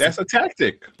 and that's a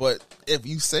tactic. But if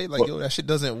you say like, yo, that shit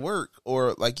doesn't work,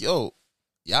 or like, yo,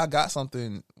 y'all got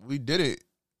something, we did it,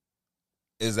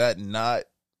 does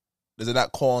it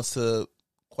not call into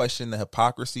question the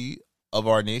hypocrisy of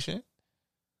our nation?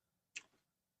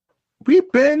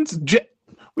 we've been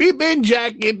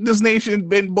jacking this nation,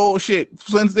 been bullshit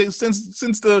since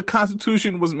the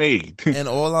Constitution was made. And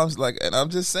I'm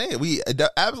just saying, we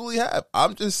absolutely have.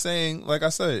 I'm just saying, like I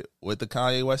said, with the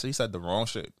Kanye West, he said the wrong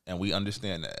shit, and we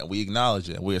understand that, and we acknowledge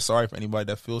it. And we are sorry for anybody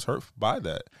that feels hurt by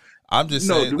that. I'm just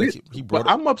saying, he brought.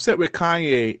 I'm upset with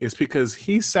Kanye is because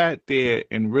he sat there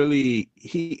and really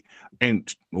I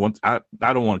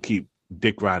don't want to keep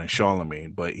dick riding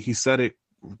Charlemagne, but he said it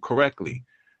correctly.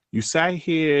 You sat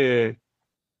here.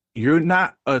 You're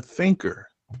not a thinker.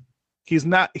 He's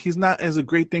not as a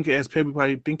great thinker as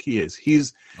everybody think he is.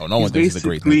 No one thinks he's a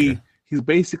great thinker. He's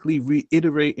basically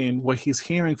reiterating what he's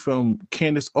hearing from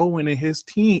Candace Owen and his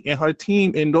team and her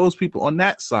team and those people on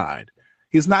that side.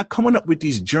 He's not coming up with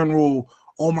these general,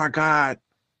 oh my God.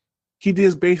 He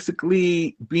is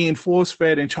basically being force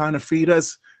fed and trying to feed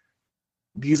us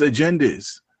these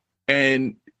agendas.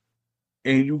 And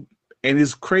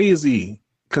it's crazy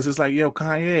because it's like, yo,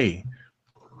 Kanye,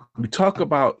 we talk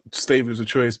about slavery as a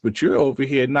choice, but you're over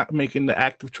here not making the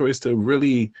active choice to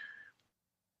really,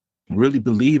 really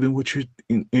believe in what you're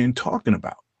in talking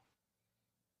about.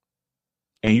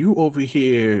 And you over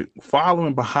here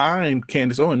following behind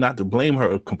Candace Owen, not to blame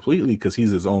her completely because he's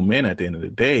his own man at the end of the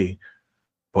day,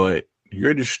 but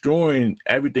you're destroying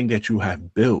everything that you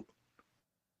have built.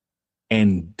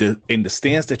 And the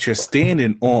stance that you're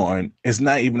standing on is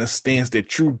not even a stance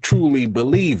that you truly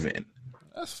believe in.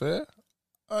 That's fair.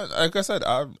 Like I said,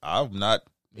 I'm not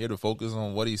here to focus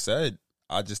on what he said.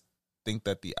 I just think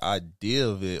that the idea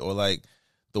of it, or like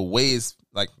the ways,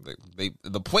 like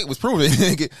the point was proven.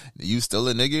 You still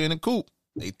a nigga in a coop.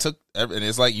 They took and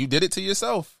it's like you did it to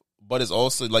yourself. But it's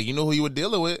also like you know who you were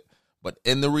dealing with. But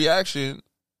in the reaction,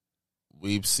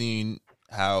 we've seen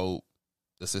how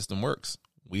the system works.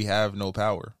 We have no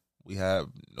power. We have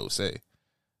no say.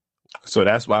 So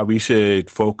that's why we should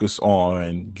focus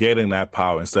on getting that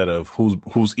power instead of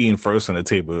who's eating first on the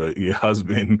table, your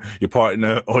husband, your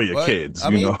partner, or your kids. I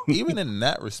mean, even in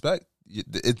that respect,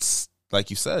 it's like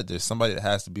you said, there's somebody that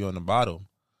has to be on the bottom.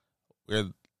 We're,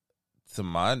 to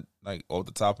my, like off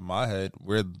the top of my head,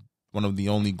 we're one of the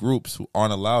only groups who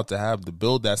aren't allowed to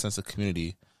build that sense of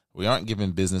community. We aren't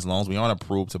given business loans. We aren't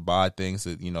approved to buy things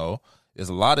that, there's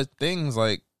a lot of things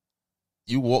like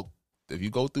if you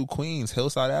go through Queens,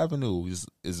 Hillside Avenue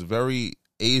is very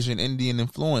Asian Indian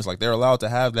influence. Like they're allowed to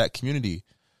have that community.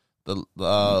 You go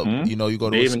to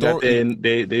they even got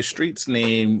their streets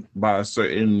named by a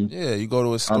certain you go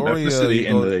to Astoria,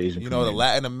 the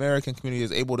Latin American community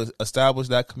is able to establish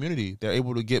that community. They're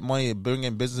able to get money and bring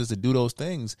in businesses to do those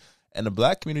things. And the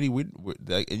black community,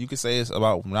 and you can say it's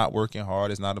about not working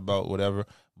hard. It's not about whatever,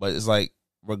 but it's like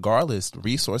regardless,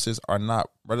 resources are not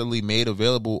readily made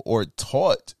available or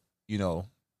taught.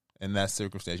 In that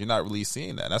circumstance, you're not really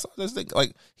seeing that. That's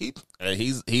like he's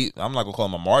I'm not gonna call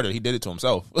him a martyr. He did it to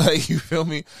himself. Like you feel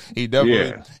me? He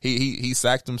definitely he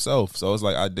sacked himself. So it's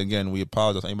like we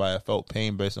apologize to anybody that felt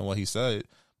pain based on what he said,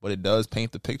 but it does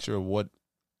paint the picture of what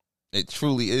it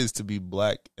truly is to be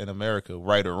black in America,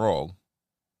 right or wrong.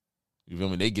 You feel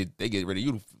me? They get rid of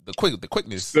you the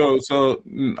quickness. So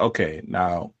okay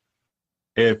now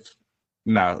if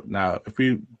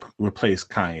we replace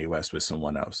Kanye West with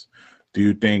someone else, do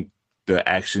you think the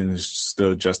action is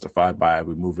still justified by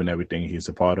removing everything he's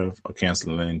a part of or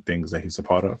canceling things that he's a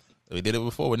part of? We did it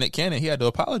before with Nick Cannon. He had to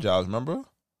apologize, remember?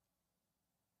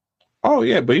 Oh,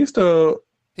 yeah, but he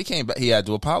came back. He had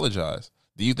to apologize.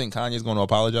 Do you think Kanye's going to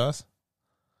apologize?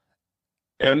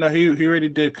 Yeah, no, he already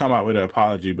did come out with an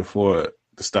apology before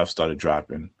the stuff started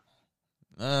dropping.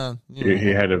 He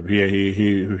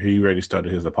already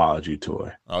started his apology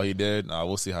tour. Oh, he did?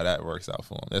 We'll see how that works out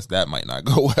for him. That might not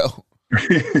go well.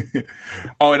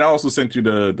 Oh, and I also sent you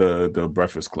the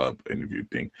Breakfast Club interview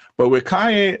thing. But with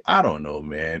Kanye, I don't know,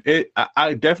 man.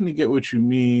 I definitely get what you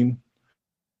mean,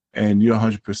 and you're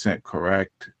 100%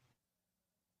 correct.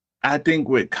 I think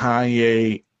with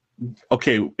Kanye,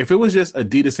 okay, if it was just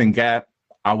Adidas and Gap,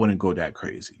 I wouldn't go that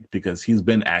crazy because he's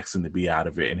been asking to be out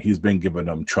of it and he's been giving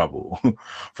them trouble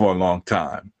for a long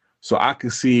time. So I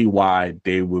could see why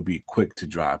they would be quick to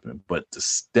drop him. But the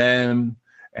STEM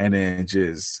and then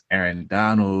just Aaron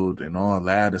Donald and all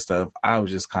that other stuff, I was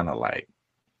just kind of like,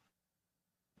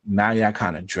 now y'all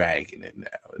kind of dragging it now.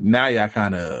 Now y'all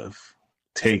kind of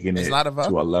taking it to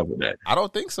a level that... I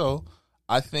don't think so.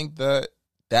 I think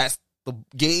that's the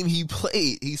game he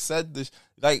played. He said this,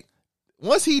 like,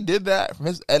 once he did that,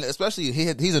 and especially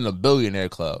he's in a billionaire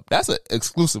club. That's an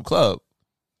exclusive club,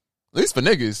 at least for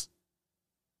niggas.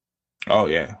 Oh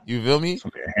yeah, you feel me?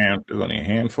 There's only a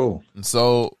handful. And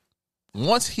so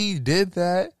once he did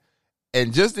that,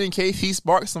 And just in case he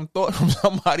sparked some thought from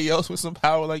somebody else with some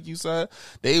power, like you said,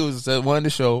 they was wanting to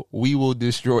show, we will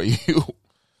destroy you.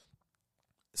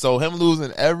 So him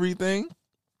losing everything,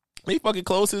 they fucking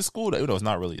closed his school. You know, it's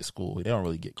not really a school. They don't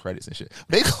really get credits and shit.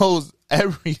 They closed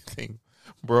everything,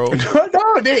 bro.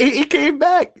 No, he came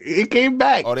back. He came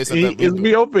back. Oh, they said it's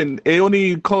reopened. It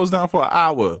only closed down for an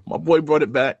hour. My boy brought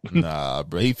it back. Nah,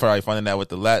 bro. He probably finding that with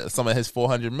some of his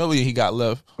 $400 million he got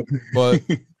left. But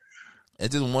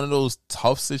it's just one of those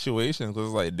tough situations because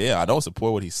it's like, damn, I don't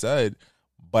support what he said,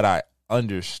 but I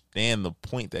understand the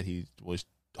point that he was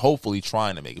hopefully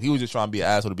trying to make. If he was just trying to be an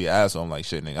asshole to be an asshole, I'm like,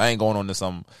 shit, nigga, I ain't going on to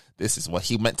some, this is what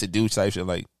he meant to do type shit.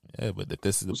 Like, yeah, but if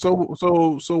this is so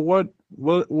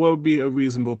what would be a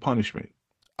reasonable punishment?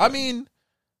 I mean,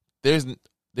 there's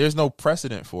no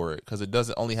precedent for it because it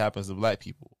doesn't only happens to black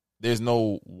people. There's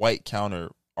no white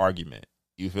counter argument.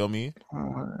 You feel me?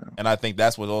 And I think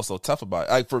that's what's also tough about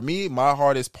it. Like for me, my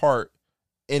hardest part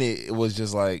in it was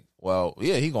just like, well,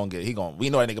 yeah, we know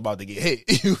that nigga about to get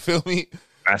hit. You feel me?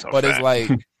 But it's like,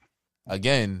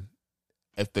 again,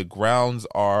 if the grounds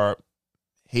are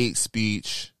hate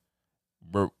speech,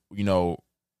 you know,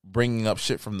 bringing up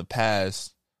shit from the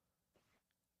past,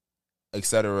 et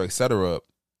cetera,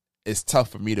 it's tough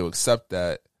for me to accept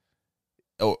that.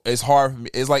 Oh, it's hard for me.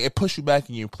 It's like it puts you back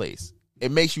in your place.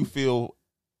 It makes you feel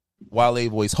Wale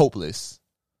Boy's hopeless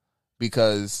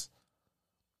because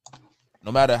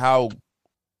no matter how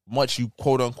much you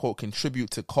quote unquote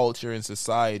contribute to culture and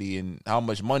society and how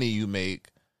much money you make,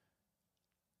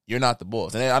 you're not the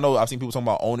boss. And I know I've seen people talking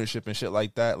about ownership and shit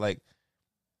like that. Like,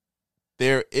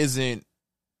 there isn't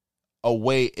a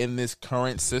way in this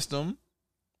current system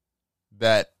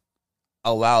that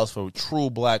allows for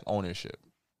true black ownership.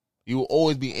 You will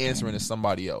always be answering to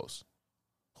somebody else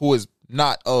who is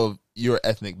not of your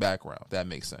ethnic background. If that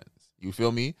makes sense. You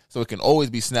feel me? So it can always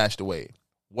be snatched away,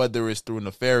 whether it's through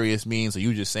nefarious means or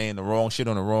you just saying the wrong shit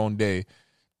on the wrong day,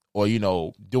 or, you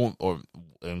know, or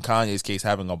in Kanye's case,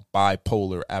 having a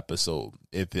bipolar episode,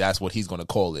 if that's what he's going to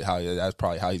call it. That's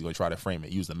probably how he's going to try to frame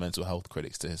it. Use the mental health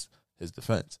critics to his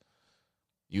defense.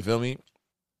 You feel me?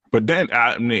 But then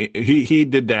I mean, he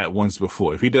did that once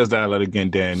before. If he does that a lot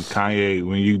again, then Kanye,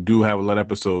 when you do have a lot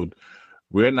episode,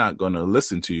 we're not going to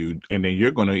listen to you, and then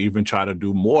you're going to even try to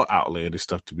do more outlandish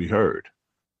stuff to be heard.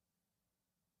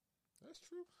 That's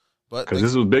true, but because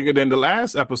this was bigger than the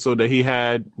last episode that he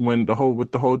had with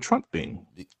the whole Trump thing.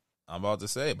 I'm about to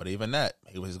say, but even that,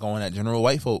 he was going at general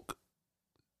white folk.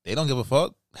 They don't give a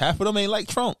fuck. Half of them ain't like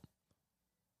Trump.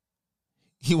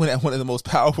 He went at one of the most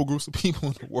powerful groups of people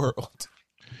in the world.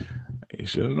 He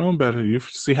should have known better. You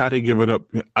see how they give it up.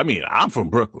 I mean, I'm from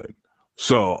Brooklyn,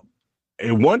 so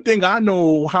and one thing I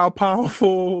know how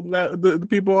powerful the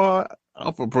people are.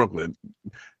 I'm from Brooklyn.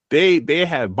 They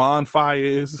have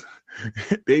bonfires.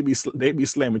 They be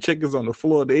slamming chickens on the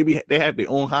floor. They have their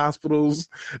own hospitals.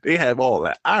 They have all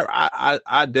that.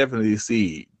 I definitely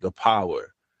see the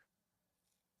power.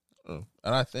 And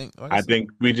I think I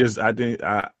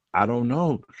don't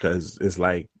know, because it's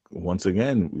like, once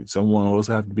again, someone else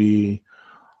have to be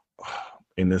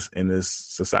in this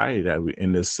society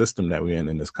in this system that we're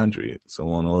in this country.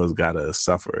 Someone else gotta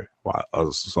suffer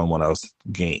while someone else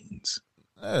gains.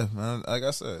 Yeah, man. Like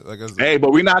I said, hey,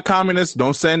 but we're not communists.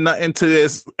 Don't send nothing to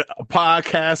this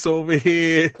podcast over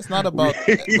here. It's not about.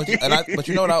 but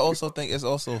you know what? I also think it's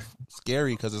also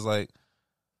scary because it's like,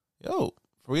 yo,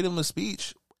 freedom of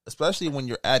speech, especially when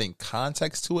you're adding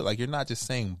context to it. Like, you're not just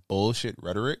saying bullshit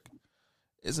rhetoric.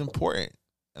 It's important,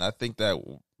 and I think that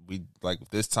we like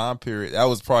this time period. That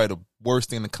was probably the worst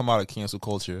thing to come out of cancel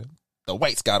culture. The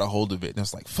whites got a hold of it, and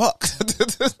it's like, fuck.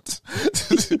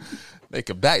 They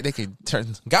could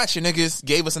turn. Gotcha, niggas.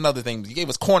 Gave us another thing. You gave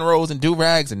us cornrows and do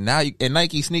rags, and and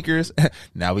Nike sneakers.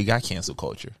 Now we got cancel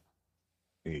culture.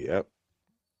 Yep.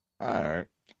 All right.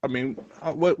 I mean,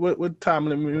 what time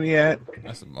limit we at?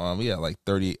 We had like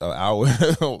 30 hour,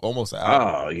 almost an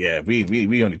hour. Oh yeah,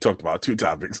 we only talked about 2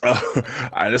 topics. All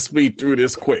right, let's speed through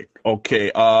this quick.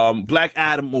 Okay. Black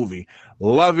Adam movie.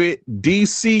 Love it.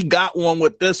 DC got one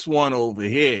with this one over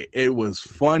here. It was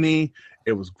funny.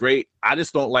 It was great. I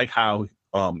just don't like how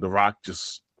The Rock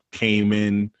just came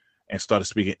in and started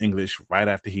speaking English right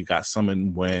after he got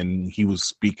summoned when he was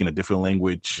speaking a different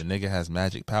language. The nigga has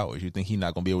magic powers. You think he's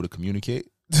not gonna be able to communicate?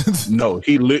 No,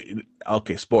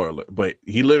 okay, spoiler, but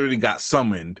he literally got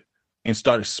summoned and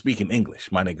started speaking English,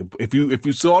 my nigga. If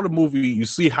you saw the movie, you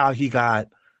see how he got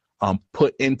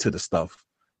put into the stuff.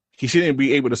 He shouldn't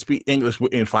be able to speak English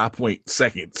within 5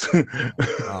 seconds. I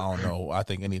don't know. I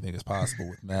think anything is possible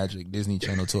with magic. Disney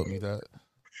Channel taught me that.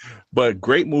 But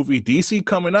great movie. DC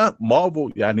coming up. Marvel,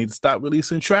 y'all need to stop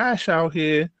releasing trash out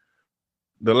here.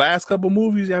 The last couple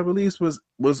movies y'all released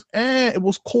it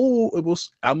was cool.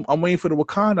 I'm waiting for the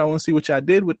Wakanda. I want to see what y'all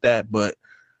did with that, but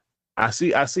I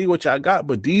see what y'all got.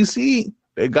 But DC,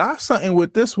 they got something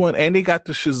with this one, and they got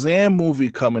the Shazam movie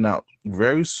coming out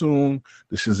very soon.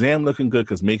 The Shazam looking good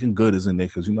because Making Good is in there,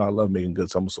 because I love Making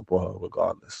Good, so I'm gonna support her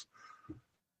regardless.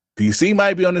 DC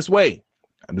might be on its way.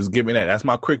 I'm just giving that. That's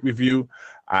my quick review.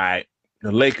 All right,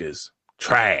 the Lakers,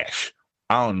 trash.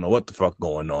 I don't know what the fuck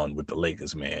going on with the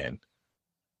Lakers, man.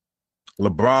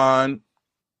 LeBron,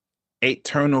 8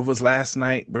 turnovers last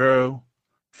night, bro.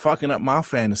 Fucking up my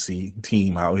fantasy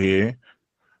team out here.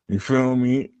 You feel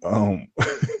me?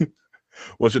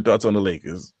 What's your thoughts on the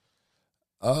Lakers?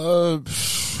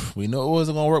 We know it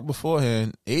wasn't gonna work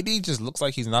beforehand. AD just looks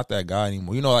like he's not that guy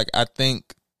anymore. I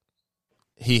think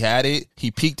he had it. He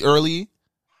peaked early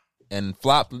and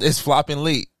it's flopping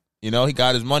late. He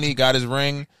got his money, he got his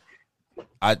ring.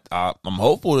 I'm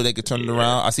hopeful that they could turn it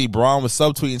around. I see Braun was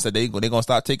subtweeting, said they're gonna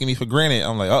stop taking me for granted.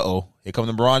 I'm like, here come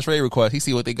the Braun trade request. He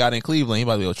see what they got in Cleveland. He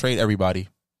about to be able to trade everybody.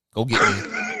 Go get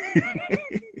me.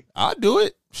 I'll do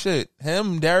it. Shit,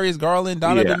 him, Darius Garland,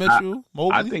 Donovan Mitchell,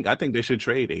 Mobley. I think they should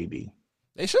trade AD.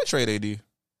 They should trade AD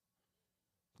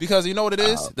because you know what it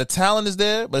is. The talent is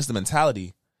there, but it's the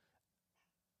mentality.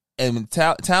 And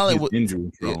talent with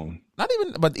injury prone.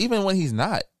 Even when he's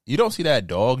not. You don't see that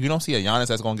dog. You don't see a Giannis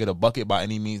that's going to get a bucket by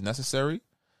any means necessary.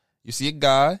 You see a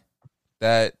guy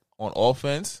that on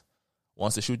offense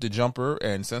wants to shoot the jumper,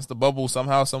 and since the bubble,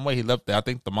 somehow, some way, he left it. I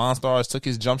think the Monstars took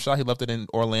his jump shot. He left it in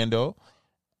Orlando.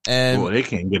 And they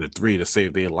can't get a 3 to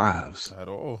save their lives. At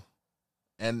all.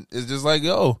 And it's just like,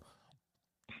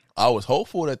 I was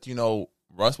hopeful that,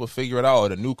 Russ would figure it out, or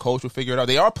the new coach would figure it out.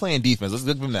 They are playing defense. Let's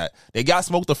give them that. They got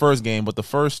smoked the first game, but the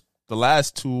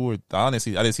last two,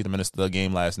 honestly, I didn't see the minutes of the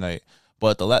game last night,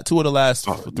 but two of the last 3.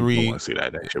 I want to see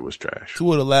that. That shit was trash.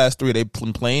 2 of the last 3, they've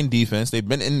been playing defense. They've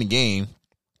been in the game.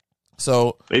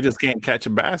 So they just can't catch a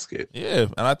basket. Yeah,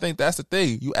 and I think that's the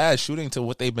thing. You add shooting to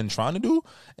what they've been trying to do,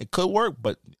 it could work,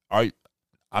 but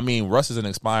Russ is an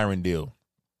expiring deal.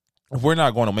 If we're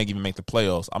not going to even make the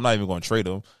playoffs, I'm not even going to trade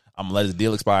him. I'm going to let his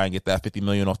deal expire and get that $50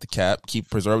 million off the cap,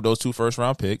 preserve those 2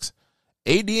 first-round picks.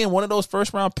 AD and one of those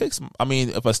first-round picks,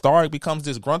 if a star becomes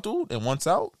disgruntled and wants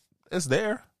out, it's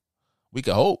there. We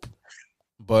could hope.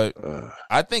 But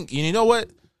I think, you know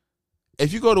what?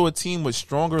 If you go to a team with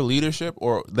stronger leadership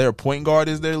or their point guard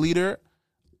is their leader,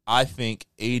 I think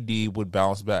AD would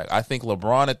bounce back. I think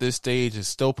LeBron at this stage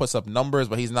still puts up numbers,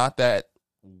 but he's not that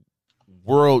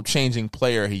world-changing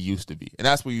player he used to be. And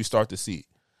that's where you start to see.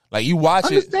 Like, you watch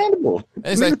understandable.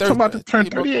 It. It's like about to turn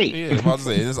 38. Yeah, I'm about to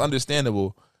say, it's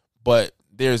understandable. But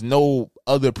there's no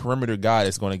other perimeter guy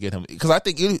that's going to get him. Because I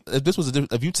think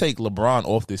if you take LeBron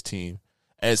off this team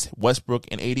as Westbrook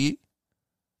and AD,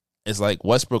 it's like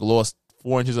Westbrook lost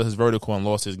 4 inches of his vertical and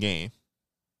lost his game.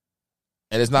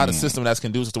 And it's not a system that's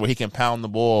conducive to where he can pound the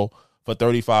ball for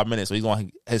 35 minutes. So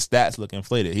his stats look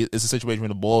inflated. It's a situation where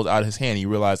the ball's out of his hand. You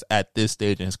realize at this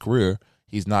stage in his career,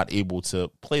 he's not able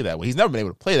to play that way. He's never been able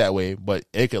to play that way, but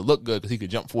it could look good because he could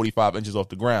jump 45 inches off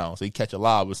the ground. So he catch a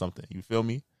lob or something. You feel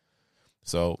me?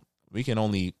 So we can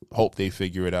only hope they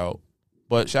figure it out.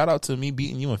 But shout out to me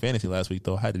beating you in fantasy last week,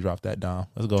 though. I had to drop that down.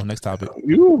 Let's go. Next topic.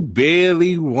 You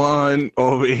barely won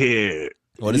over here.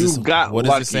 What is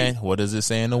it saying? What does it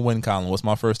say in the win column? What's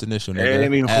my first initial,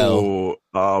 nigga?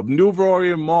 Anywho, New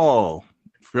Warrior Mall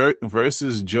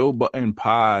versus Joe Budden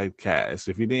podcast.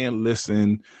 If you didn't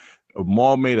listen,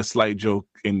 Maul made a slight joke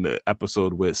in the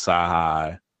episode with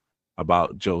Sahai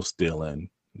about Joe stealing.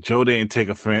 Joe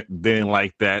didn't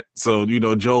like that. So,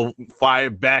 Joe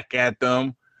fired back at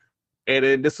them. And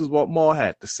then this is what Maul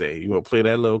had to say. You want to play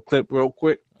that little clip real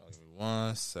quick?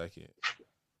 1 second.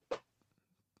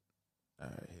 All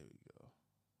right, here we go.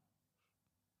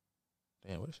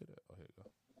 Damn, what should I? Oh, here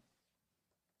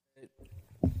we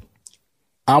go.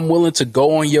 I'm willing to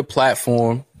go on your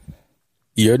platform,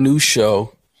 your new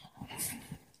show,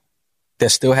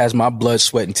 that still has my blood,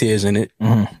 sweat, and tears in it.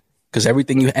 Because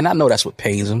everything and I know that's what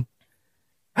pains him.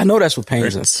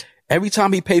 Every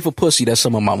time he pay for pussy, that's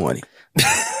some of my money.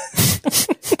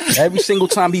 Every single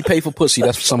time he pay for pussy,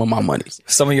 that's some of my money.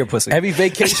 Some of your pussy. Every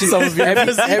vacation,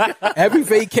 every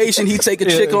vacation he take a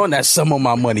chick on, that's some of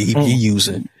my money he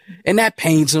using. And that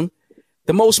pains him.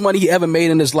 The most money he ever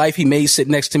made in his life, he made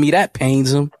sitting next to me. That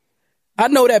pains him. I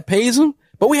know that pains him,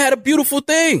 but we had a beautiful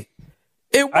thing.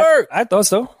 It worked. I thought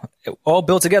so. It all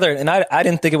built together, and I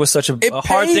didn't think it was such a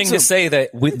hard thing to say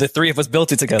that the three of us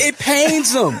built it together. It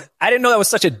pains him. I didn't know that was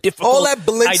such a difficult All that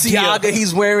Balenciaga idea.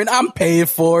 he's wearing, I'm paying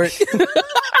for it.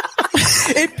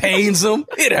 It pains him.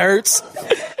 It hurts.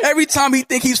 Every time he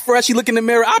think he's fresh, he look in the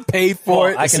mirror, I paid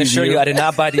for it. I can assure you, I did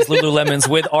not buy these Lululemons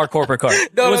with our corporate card.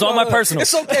 It was on my personal.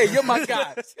 It's okay. You're my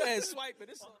guy. Go ahead, swipe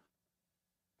it.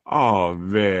 Oh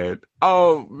man.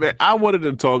 I wanted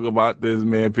to talk about this,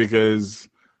 man, because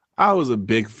I was a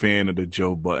big fan of the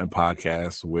Joe Budden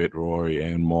podcast with Rory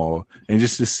and Mal, and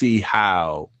just to see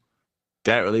how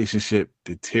that relationship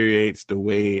deteriorates the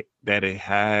way that it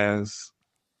has,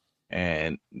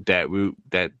 and that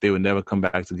they would never come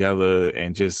back together,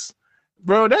 and just,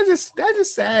 bro, that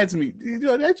just saddens me.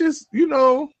 That just, I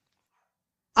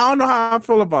don't know how I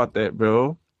feel about that,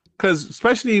 bro. Because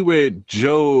especially with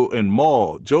Joe and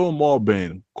Mal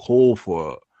been cool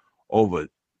for over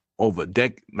a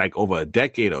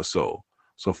decade or so.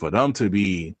 So for them to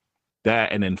be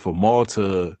that, and then for Mal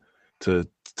to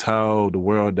tell the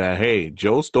world that, hey,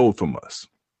 Joe stole from us.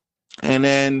 And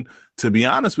then, to be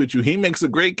honest with you, he makes a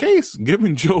great case,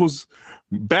 given Joe's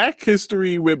back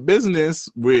history with business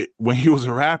when he was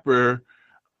a rapper.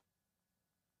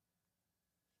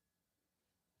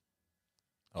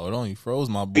 Hold on, you froze,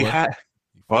 my boy.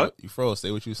 What? You froze.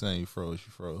 Say what you saying. You froze.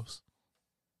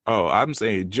 Oh, I'm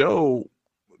saying Joe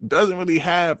doesn't really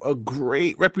have a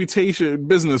great reputation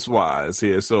business-wise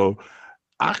here, so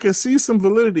I can see some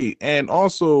validity. And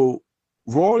also,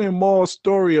 Roy and Mal's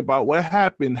story about what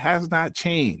happened has not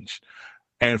changed.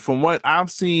 And from what I've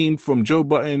seen from Joe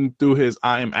Budden through his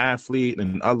I Am Athlete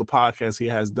and other podcasts he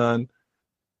has done,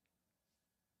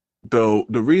 the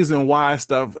reason why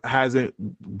stuff hasn't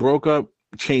broke up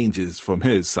changes from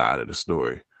his side of the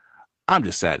story. I'm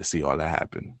just sad to see all that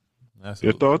happen.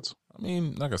 Your thoughts? I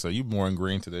mean, like I said, you're more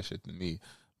ingrained to this shit than me.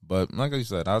 But like I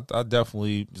said, I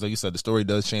definitely, like you said, the story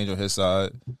does change on his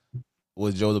side.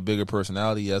 Was Joe the bigger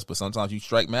personality? Yes, but sometimes you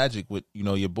strike magic with,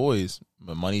 your boys.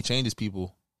 But money changes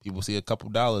people. People see a couple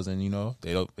dollars and,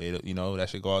 they don't, that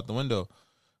should go out the window.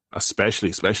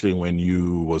 Especially when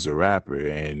you was a rapper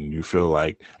and you feel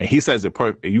like, and he says it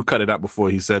perfect. You cut it out before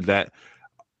he said that.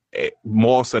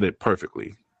 Mal said it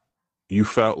perfectly. You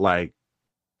felt like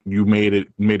you made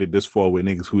it this far with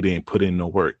niggas who didn't put in no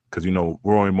work, because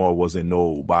Roy Mal wasn't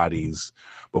nobody's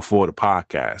before the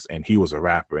podcast, and he was a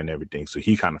rapper and everything, so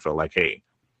he kind of felt like, hey,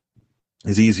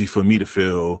 it's easy for me to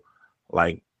feel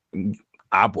like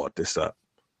I brought this up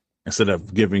instead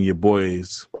of giving your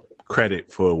boys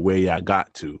credit for where y'all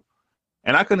got to.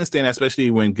 And I can understand that,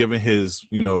 especially when given his,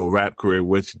 rap career,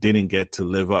 which didn't get to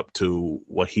live up to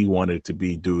what he wanted to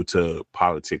be due to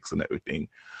politics and everything.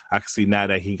 I can see now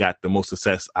that he got the most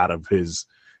success out of this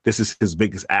is his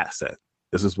biggest asset.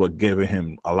 This is what giving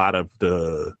him a lot of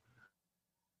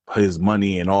his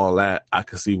money and all that. I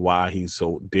can see why he's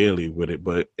so dearly with it.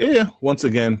 But yeah, once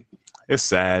again, it's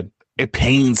sad. It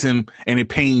pains him, and it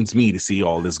pains me to see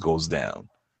all this goes down.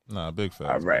 Nah, big facts.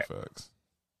 All right. Big facts.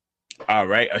 All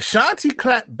right. Ashanti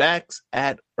clapbacks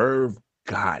at Irv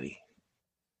Gotti.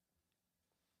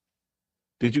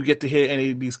 Did you get to hear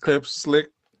any of these clips,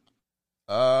 Slick?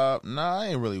 Nah, I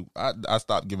ain't really. I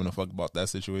stopped giving a fuck about that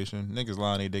situation. Niggas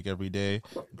lie on their dick every day.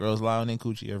 Girls lie on their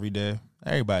coochie every day.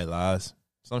 Everybody lies.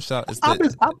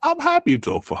 I'm happy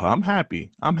though for her. I'm happy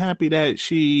that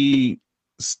she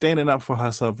standing up for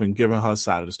herself and giving her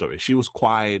side of the story. She was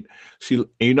quiet.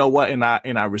 You know what? And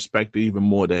I respect it even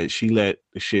more that she let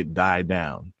the shit die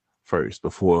down first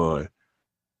before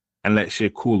and let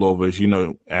shit cool over.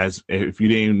 As if you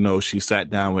didn't know, she sat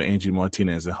down with Angie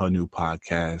Martinez in her new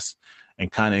podcast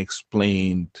and kind of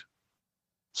explained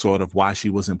sort of why she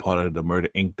wasn't part of the Murder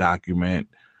Inc.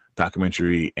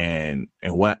 documentary and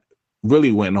what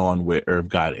really went on with Irv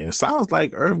Gotti. And it sounds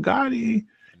like Irv Gotti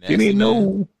didn't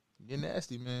know. You're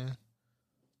nasty, man.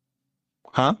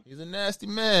 Huh? He's a nasty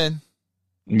man.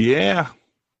 Yeah.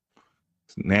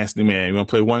 Nasty man. You want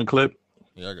to play one clip?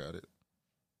 Yeah, I got it.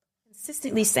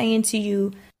 Consistently saying to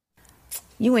you,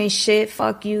 you ain't shit,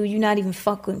 fuck you, you're not even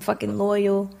fucking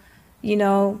loyal.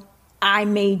 I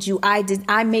made you.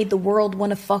 I made the world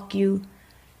want to fuck you.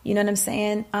 You know what I'm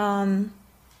saying?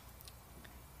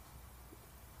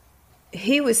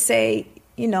 He would say,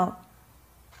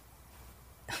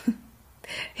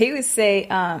 he would say,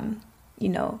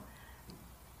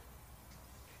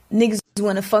 niggas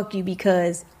want to fuck you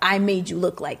because I made you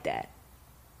look like that.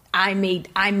 I made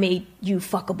you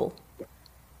fuckable.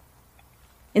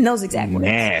 In those exact words.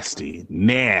 Nasty.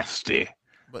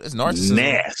 But it's narcissism.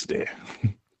 Nasty.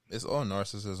 It's all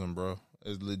narcissism, bro.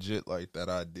 It's legit like that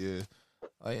idea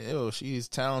Like, yo, she's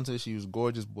talented. She was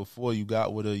gorgeous before you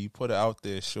got with her. You put her out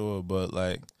there, sure, but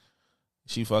like,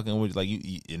 she fucking with like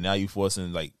you and now you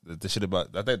forcing like the shit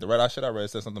about. I think the Red Eye shit I read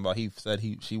said something about he said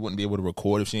she wouldn't be able to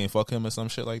record if she ain't fuck him or some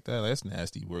shit like that. Like, that's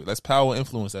nasty work. That's power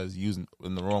influence that's used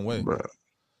in the wrong way. Bruh.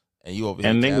 And you over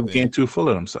here and niggas getting too full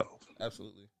of themselves.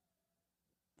 Absolutely.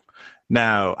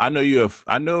 Now I know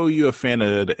you're a fan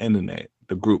of the internet,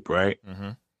 the group, right? Mm-hmm.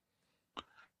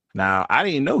 Now I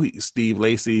didn't know Steve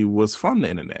Lacy was from the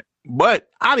internet. But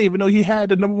I didn't even know he had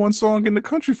the #1 song in the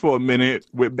country for a minute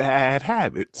with Bad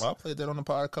Habits. Well, I played that on the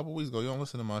pod a couple weeks ago. You don't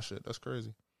listen to my shit. That's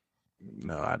crazy.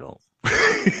 No, I don't.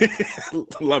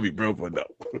 Love you, bro, but no.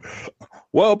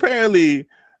 Well, apparently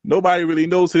nobody really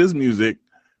knows his music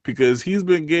because he's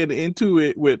been getting into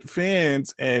it with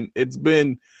fans, and it's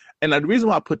been. And the reason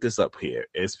why I put this up here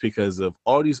is because of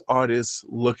all these artists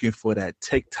looking for that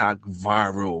TikTok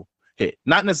viral hit.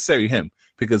 Not necessarily him.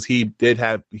 Because he did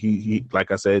have he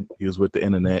like I said, he was with the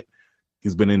internet.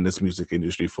 He's been in this music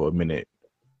industry for a minute,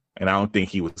 and I don't think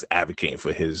he was advocating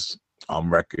for his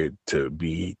record to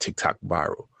be TikTok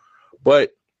viral.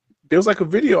 But there was like a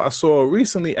video I saw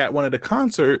recently at one of the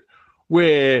concert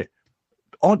where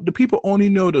the people only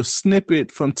know the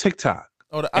snippet from TikTok,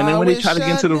 and then when they try to get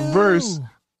into the verse,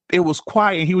 it was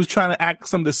quiet, and he was trying to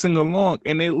ask them to sing along,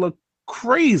 and they looked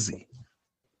crazy.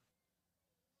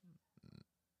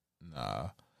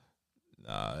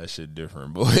 Nah, that shit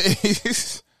different, boy.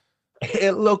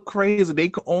 It looked crazy. They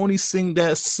could only sing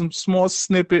that some small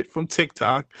snippet from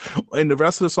TikTok, and the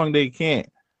rest of the song they can't.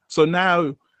 So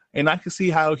now, and I can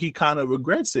see how he kind of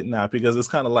regrets it now because it's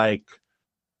kind of like,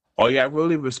 oh yeah,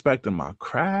 really respecting my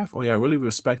craft, or yeah, really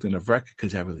respecting the record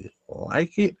because I really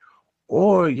like it,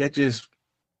 or you just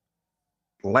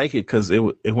like it because it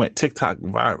went TikTok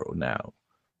viral now.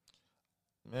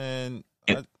 Man.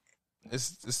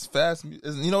 It's fast.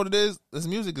 You know what it is? This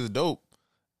music is dope.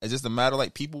 It's just a matter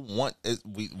like people want.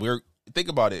 We're think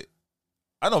about it.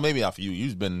 I know maybe not for you.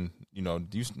 You've been, I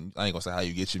ain't gonna say how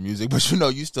you get your music, but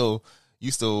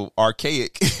you still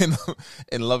archaic and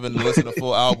loving to listen to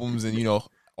full albums and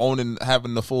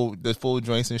having the full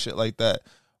joints and shit like that.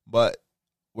 But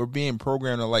we're being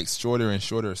programmed to like shorter and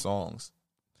shorter songs.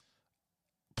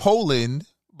 Poland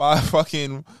by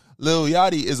fucking Lil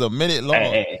Yachty is a minute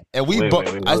long, and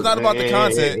it's not about the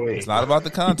content. It's not about the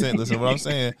content. Listen to what I'm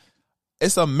saying.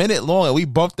 It's a minute long, and we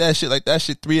bumped that shit like that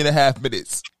shit 3.5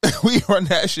 minutes. We run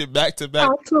that shit back to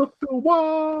back. I took the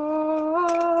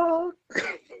walk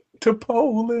to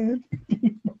Poland.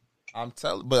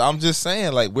 But I'm just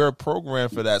saying, like, we're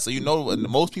programmed for that. So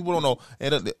most people don't know,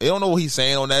 and they don't know what he's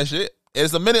saying on that shit.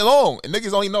 It's a minute long, and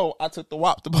niggas only know I took the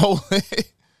WAP to Poland.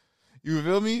 You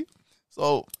feel me?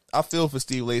 So I feel for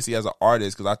Steve Lacy as an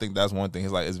artist because I think that's one thing.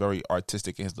 He's like, it's very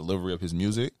artistic in his delivery of his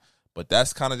music, but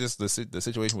that's kind of just the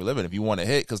situation we live in. If you want to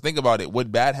hit, because think about it,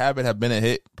 would Bad Habit have been a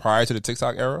hit prior to the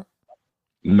TikTok era?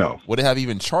 No. Would it have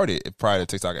even charted prior to the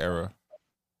TikTok era?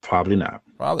 Probably not.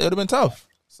 Probably. It would have been tough.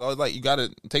 So it's like you got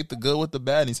to take the good with the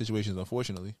bad in these situations.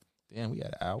 Unfortunately, damn, we had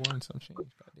an hour and some change.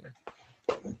 Goddamn.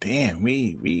 Damn,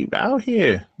 we out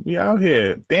here. We out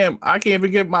here. Damn, I can't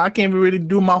even really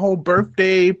do my whole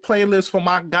birthday playlist for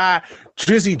my guy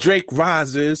Drizzy Drake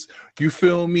Rises. You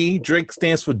feel me? Drake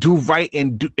stands for do right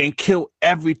and kill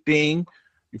everything.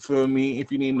 You feel me?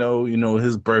 If you didn't know,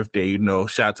 his birthday,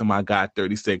 shout out to my guy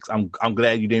 36. I'm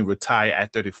glad you didn't retire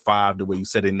at 35 the way you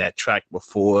said in that track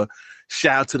before.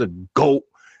 Shout out to the GOAT,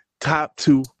 top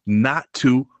 2, not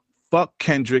 2. Fuck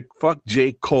Kendrick, fuck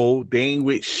J. Cole. They ain't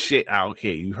with shit out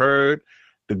here. You heard?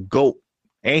 The GOAT.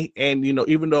 And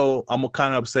even though I'm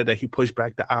kind of upset that he pushed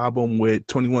back the album with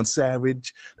 21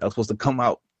 Savage, that was supposed to come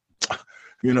out,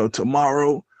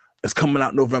 tomorrow. It's coming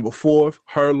out November 4th.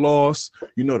 Her Loss.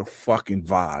 The fucking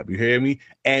vibe. You hear me?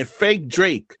 And fake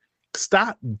Drake,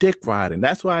 stop dick riding.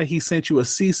 That's why he sent you a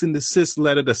cease and desist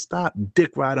letter to stop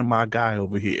dick riding my guy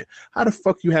over here. How the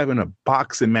fuck you having a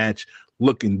boxing match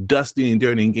looking dusty and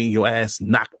dirty and getting your ass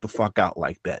knocked the fuck out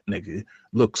like that, nigga?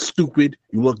 Look stupid.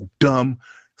 You look dumb.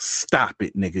 Stop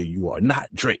it, nigga. You are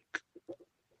not Drake.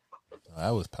 That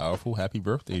was powerful. Happy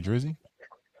birthday, Drizzy.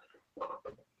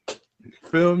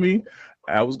 Feel me?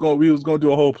 We was gonna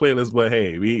do a whole playlist, but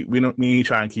hey, we ain't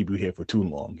trying to keep you here for too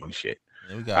long and shit.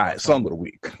 Yeah, we got all right, song of the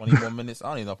week. 20 more minutes. I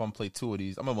don't even know if I'm gonna play 2 of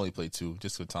these. I'm gonna only play 2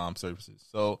 just for time services.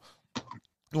 So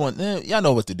y'all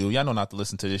know what to do. Y'all know not to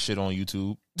listen to this shit on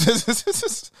YouTube at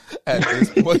this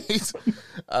point.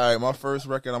 All right, my first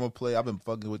record I'm gonna play. I've been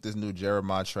fucking with this new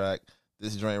Jeremiah track.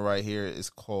 This joint right here is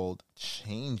called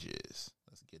Changes.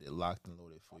 Let's get it locked and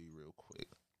loaded for you real quick.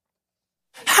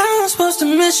 How I'm supposed to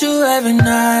miss you every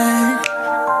night?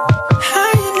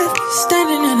 How you left me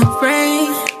standing in the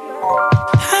rain?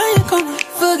 How you gonna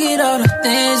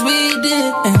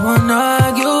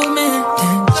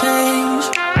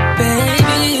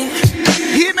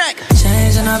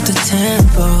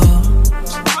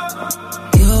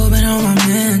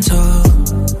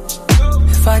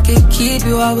could keep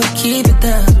you, I would keep it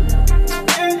there.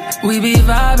 We be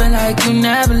vibing like you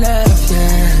never left,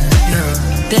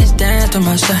 yeah. This dance too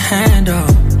much to handle,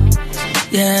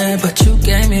 yeah. But you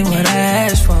gave me what I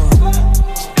asked for,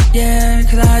 yeah.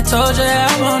 Cause I told you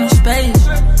I wanted space,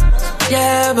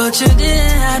 yeah. But you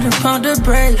didn't have to pump the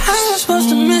brakes. I was supposed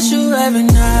to miss you every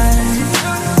night.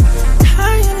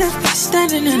 How you left me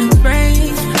standing in the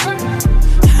rain?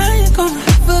 How you gonna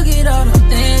forget all the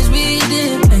things we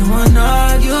did? Ain't one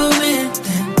argument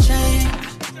that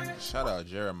changed. Shout out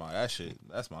Jeremiah.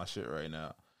 That's my shit right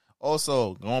now.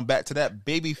 Also, going back to that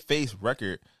Babyface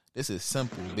record, this is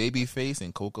Simple, Babyface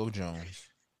and Coco Jones.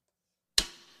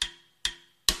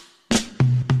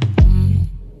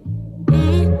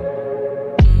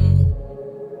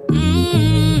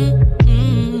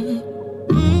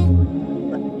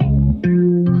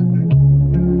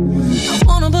 I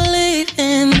wanna believe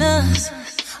in us.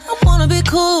 I wanna be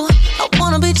cool. I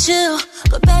wanna be chill.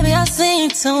 But baby, I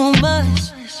seen too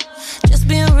much. Just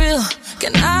being real.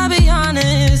 Can I be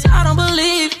honest? I don't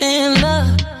believe in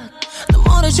love. The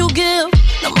more that you give,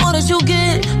 the more that you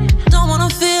get. Don't wanna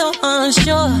feel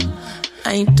unsure.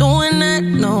 I ain't doing that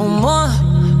no more.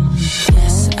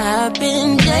 Yes, I've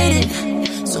been jaded,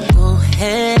 so go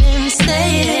ahead and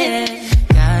say it.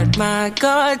 Got my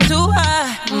guard too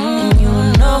high,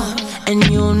 and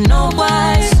you know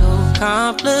why. So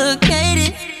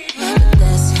complicated, but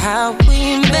that's how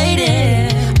we made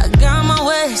it. I got my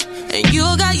ways, and you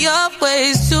got your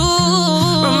ways too.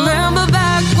 Remember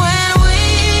back when we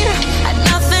had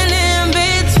nothing in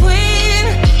between,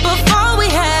 before we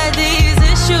had these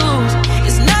issues.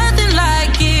 It's nothing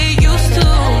like it used to,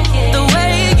 the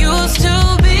way it used to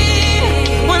be,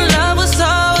 when love was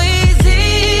so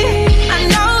easy. I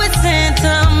know it's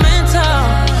sentimental,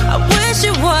 I wish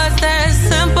it was that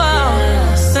simple.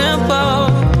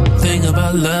 Think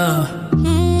about love,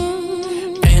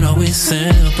 ain't always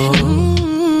simple.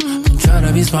 Try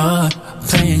to be smart,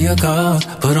 playing your cards,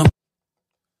 but I'm.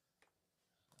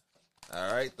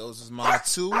 All right, those is my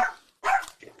two.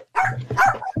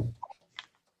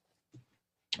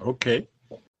 Okay.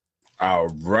 All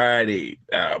righty.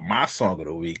 My song of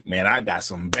the week, man. I got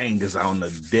some bangers on the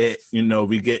deck. You know,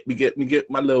 we get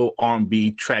my little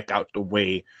R&B track out the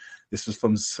way. This is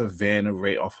from Savannah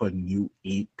Ray off her new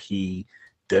EP,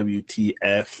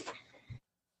 WTF.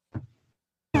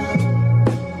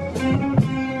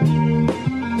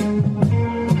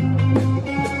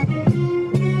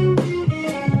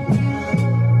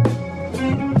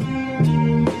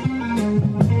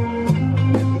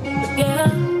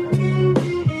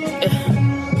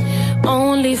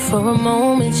 Only for a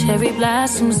moment, cherry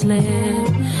blossoms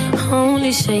live.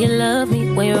 Only say you love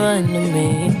me when you're under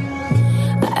me.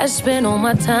 I spend all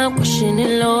my time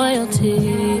questioning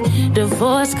loyalty.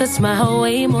 Divorce cuts my whole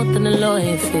way more than the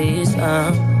lawyer fees.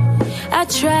 I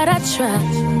tried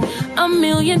a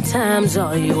million times.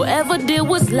 All you ever did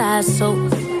was lie. So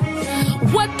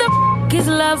what the f*** is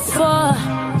love for?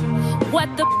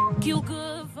 What the f*** you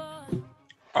good for?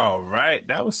 All right,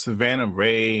 that was Savannah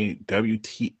Ray,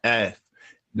 WTF.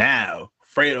 Now,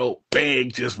 Fredo Bang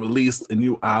just released a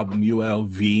new album,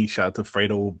 ULV. Shout out to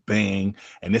Fredo Bang.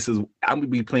 And I'm going to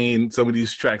be playing some of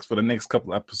these tracks for the next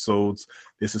couple episodes.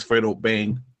 This is Fredo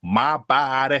Bang, My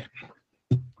Body.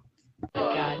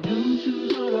 Got new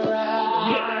shoes on the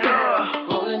ride,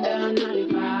 rolling down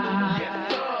 95,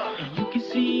 and you can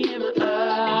see in my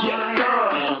eyes,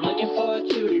 and I'm looking forward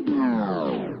to it.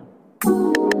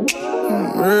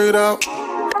 Word out.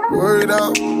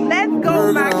 Let's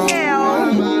go, Michael.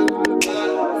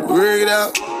 Work it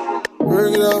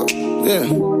out, yeah.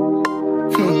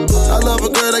 I love a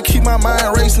girl that keep my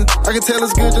mind racing. I can tell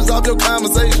it's good just off your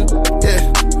conversation, yeah.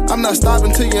 I'm not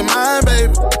stopping till you're mine,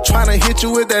 baby. Tryna hit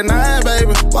you with that 9,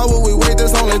 baby. Why would we wait?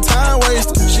 That's only time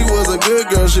wasted. She was a good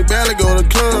girl, she barely go to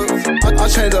clubs.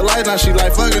 I changed her life, now she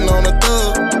like fucking on a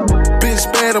thug. Bitch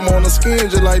bad, I'm on the skin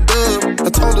just like Dub. I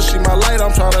told her she my light,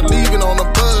 I'm tryna leave it on the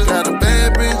bus. Got a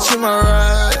bad bitch in my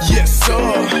ride. Yes, sir.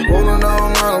 Rolling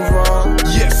on 95.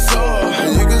 Yes, sir.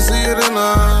 And you can see it in her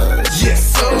eyes. Yes,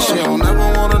 sir. And she don't ever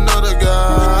want another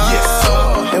guy. Yes,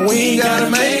 sir. And we ain't gotta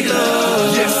make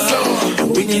love. Yes, sir.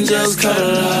 And we can just cut it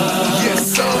up.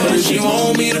 Yes, sir. But if she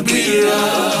want me to beat it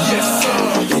up, yes,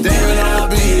 sir. Damn it, I'll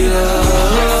beat it up.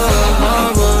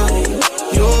 My body,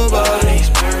 your body,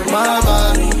 my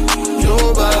body,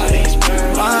 your body,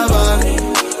 my body,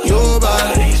 your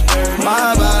body,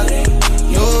 my body,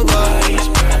 your body.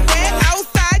 That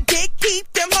outside dick keep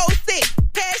them hoes sick.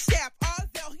 Cash app,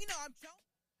 all you know I'm joking.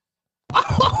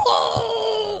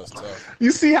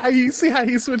 You see how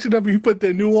he switched it up? He put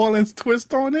the New Orleans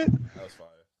twist on it. That was fire.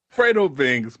 Fredo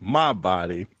Bang's My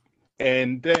Body,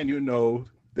 and then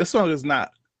This song is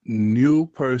not new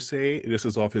per se. This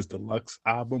is off his deluxe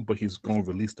album, but he's going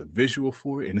to release the visual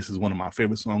for it, and this is one of my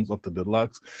favorite songs off the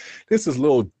deluxe. This is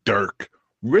Lil Durk,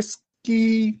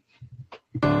 Risky.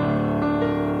 Oh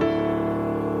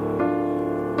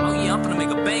yeah, I'm gonna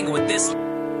make a banger with this.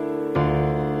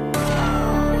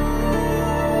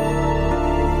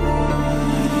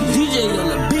 DJ on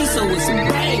the beat, so it's a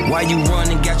bang. Why you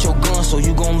running? Got your gun, so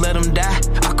you gon' let him die?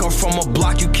 I come from a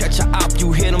block, you catch a op,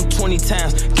 you hit him 20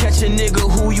 times. Catch a nigga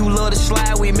who you love to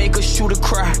slide with, make a shooter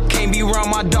cry. Can't be around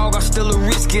my dog, I still a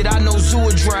risk it, I know Zoo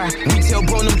will drive. We tell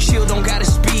bro them chill, don't gotta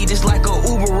speed, it's like a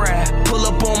Uber ride. Pull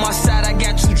up on my side, I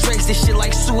got 2 Drakes, this shit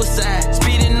like suicide.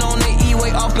 Speeding on the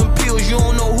E-way off them pills, you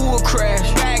don't know who will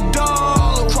crash. Back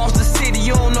dog, across the city,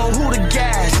 you don't know who the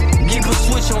gas. Keep a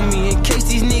switch on me, in case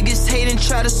these niggas hate and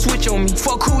try to switch on me.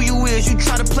 Fuck who you is, you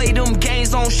try to play them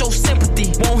games, don't show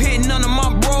sympathy. Won't hit none of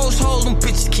my bros, hold them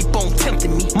bitches keep on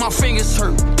tempting me. My fingers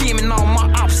hurt, beaming on my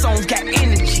op songs, got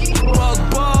energy. Bug,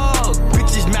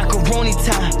 bitches macaroni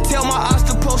time. Tell my ops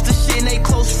to post the shit and they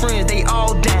close friends, they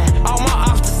all down. All my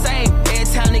ops the same,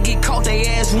 every time they get caught, they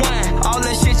ass whine. All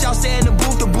that shit y'all say in the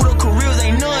booth, the Buddha careers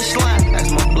ain't none slime.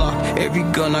 That's my block, every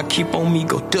gun I keep on me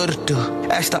go da-da-da.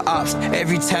 Ask the ops,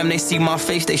 every time they see my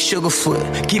face, they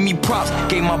sugarfoot. Give me props,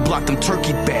 gave my block them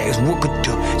turkey bags,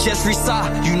 wookada. Just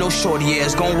reside, you know shorty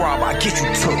ass gon' rob, I get you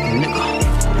took,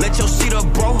 nigga. Let your seat up,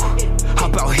 bro.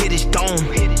 Hop out, hit his dome.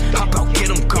 Hop out, get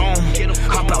him gone.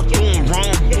 Hop out, do him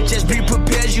wrong. Just be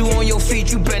prepared, you on your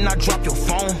feet, you better not drop your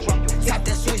phone. Tap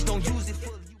that switch, don't use it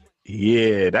for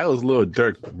Yeah, that was Lil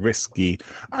Durk, Risky.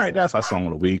 All right, that's our song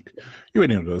of the week. You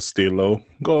ready to go, Stilo?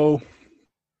 Go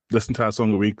listen to our song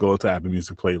of the week. Go to Apple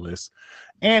Music playlist.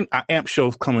 And our AMP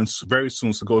show's coming very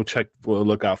soon, so go check for a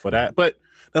look out for that. But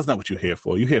that's not what you're here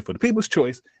for. You're here for the people's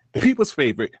choice, the people's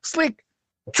favorite. Slick,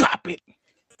 drop it.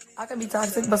 I can be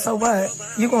toxic, but so what?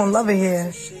 You gonna love it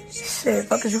here. Shit,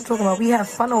 fuck is you talking about? We have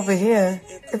fun over here.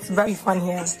 It's very fun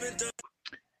here.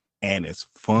 And it's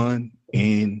fun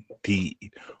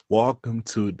indeed. Welcome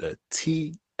to the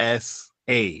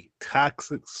TSA,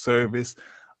 Toxic Service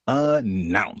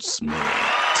Announcement.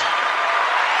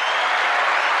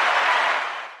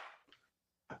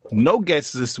 No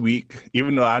guests this week,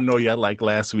 even though I know y'all like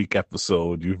last week's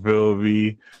episode. You feel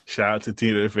me? Shout out to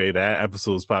Tina Fey. That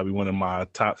episode is probably one of my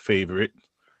top favorite.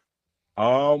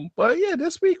 But yeah,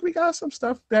 this week we got some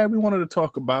stuff that we wanted to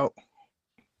talk about.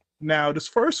 Now, this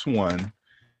first one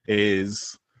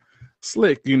is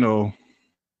Slick. You know,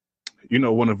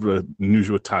 one of the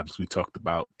usual topics we talked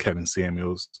about, Kevin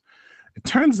Samuels. It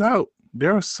turns out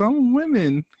there are some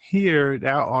women here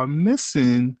that are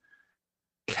missing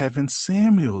Kevin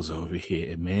Samuels over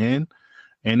here, man.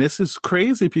 And this is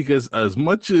crazy because as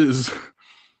much as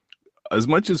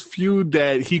feud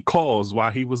that he caused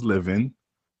while he was living,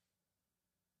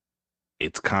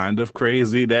 it's kind of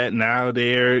crazy that now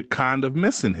they're kind of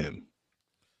missing him.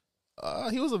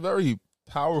 He was a very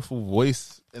powerful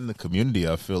voice in the community,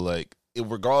 I feel like.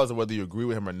 Regardless of whether you agree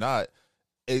with him or not,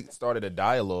 it started a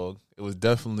dialogue. It was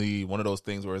definitely one of those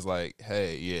things where it's like,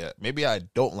 hey, yeah, maybe I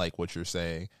don't like what you're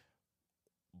saying,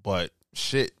 but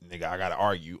shit, nigga, I gotta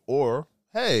argue. Or,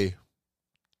 hey,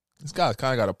 this guy's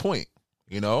kind of got a point,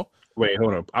 you know? Wait,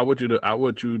 hold up. I want you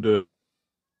to.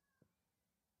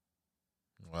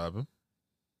 What happened?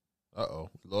 Uh-oh.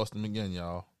 We lost him again,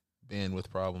 y'all.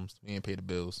 Bandwidth problems. We ain't paid the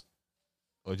bills.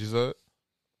 What'd you say?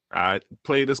 I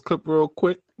play this clip real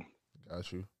quick.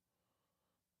 Got you.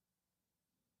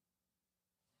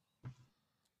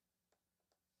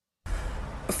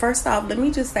 First off, let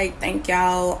me just say thank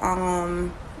y'all.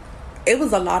 It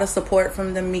was a lot of support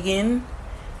from the men,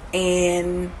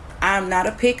 and I'm not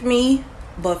a pick-me,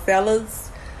 but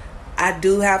fellas, I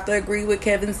do have to agree with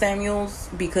Kevin Samuels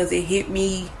because it hit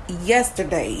me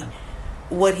yesterday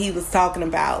what he was talking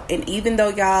about. And even though,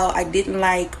 y'all, I didn't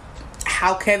like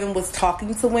how Kevin was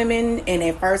talking to women, and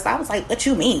at first I was like, what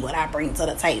you mean what I bring to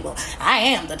the table? I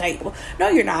am the table. No,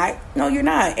 you're not. No, you're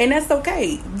not. And that's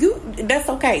okay. That's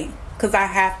okay. Because I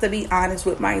have to be honest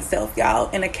with myself,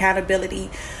 y'all, and accountability.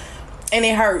 And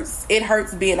it hurts. It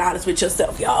hurts being honest with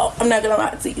yourself, y'all. I'm not going to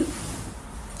lie to you.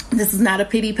 This is not a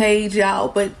pity page, y'all,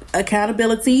 but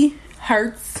accountability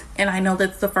hurts. And I know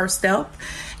that's the first step.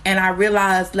 And I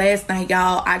realized last night,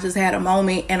 y'all, I just had a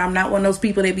moment. And I'm not one of those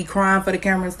people that be crying for the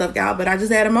camera and stuff, y'all. But I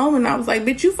just had a moment. And I was like,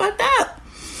 bitch, you fucked up.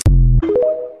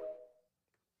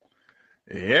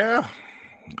 Yeah.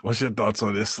 What's your thoughts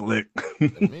on this, Slick?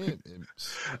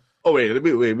 Oh, wait, let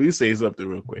me say something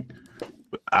real quick.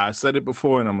 I said it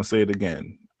before and I'm going to say it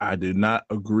again. I do not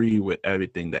agree with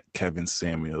everything that Kevin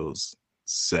Samuels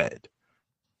said.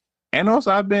 And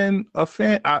also, I've been a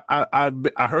fan.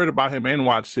 I heard about him and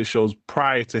watched his shows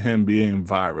prior to him being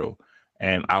viral,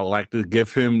 and I would like to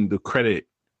give him the credit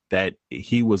that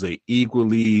he was a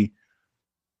equally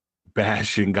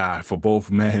bashing guy for both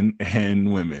men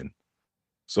and women.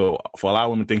 So for a lot of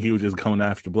women think he was just coming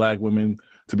after black women.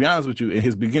 To be honest with you, in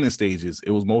his beginning stages,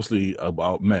 it was mostly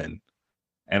about men.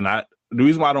 And the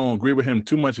reason why I don't agree with him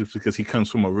too much is because he comes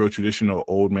from a real traditional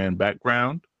old man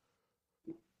background.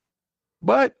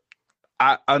 But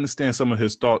I understand some of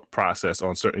his thought process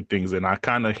on certain things, and I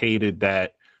kind of hated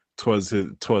that towards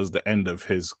the end of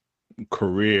his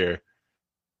career,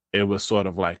 it was sort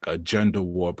of like a gender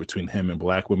war between him and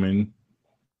black women,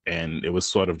 and it was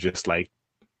sort of just like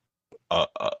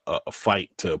a fight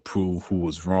to prove who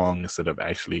was wrong instead of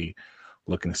actually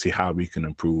looking to see how we can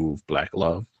improve black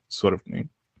love, sort of thing.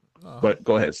 But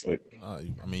go ahead, Slick. I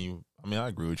mean, I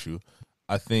agree with you.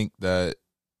 I think that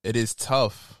it is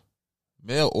tough,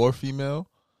 male or female,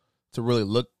 to really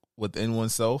look within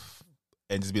oneself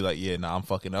and just be like, yeah, nah, I'm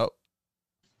fucking up.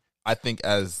 I think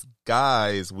as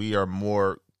guys, we are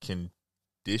more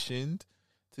conditioned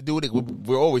to do it.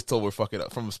 We're always told we're fucking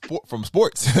up from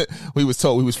sports. We was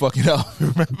told we was fucking up.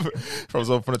 Remember, from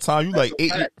the time you like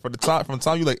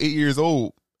 8 years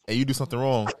old and you do something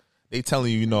wrong, they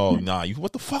telling you, nah, you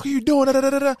what the fuck are you doing? Da, da,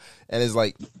 da, da. And it's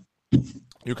like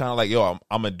you're kind of like, yo,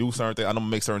 I'm gonna do certain things. I'm gonna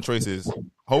make certain choices.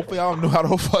 Hopefully, I don't know how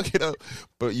to fuck it up,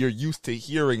 but you're used to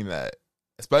hearing that.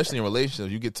 Especially in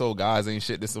relationships, you get told guys ain't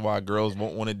shit. This is why girls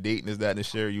won't want to date and this, that, and this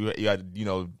shit. You got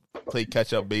to, play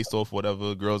catch up based off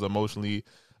whatever. Girls emotionally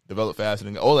develop faster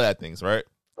than all of that things, right?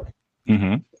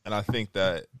 Mm-hmm. And I think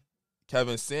that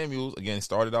Kevin Samuels, again,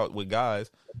 started out with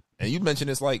guys, and you mentioned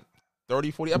this like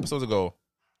 30, 40 episodes ago.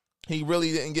 He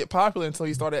really didn't get popular until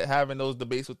he started having those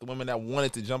debates with the women that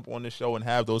wanted to jump on the show and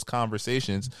have those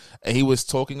conversations. And he was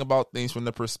talking about things from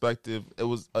the perspective, it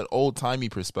was an old-timey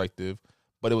perspective,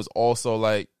 but it was also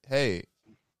like, hey,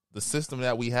 the system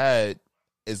that we had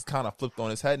is kind of flipped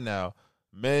on its head now.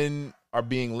 Men are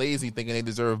being lazy, thinking they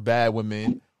deserve bad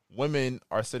women. Women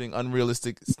are setting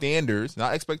unrealistic standards,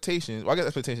 not expectations. Well, I guess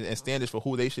expectations and standards for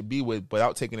who they should be with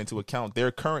without taking into account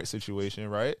their current situation,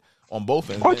 right? On both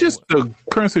ends. Or just the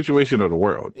current situation of the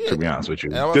world, to be honest with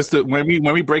you. When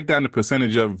we break down the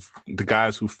percentage of the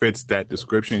guys who fits that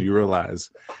description, you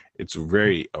realize it's a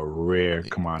rare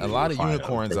commodity. A lot of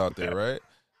unicorns out there, right?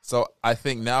 So I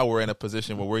think now we're in a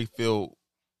position where we feel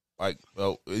like,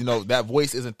 that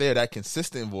voice isn't there, that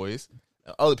consistent voice.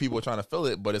 Other people are trying to fill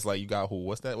it, but it's like you got who?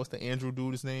 What's that? What's the Andrew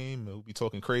dude's name? Who be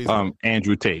talking crazy?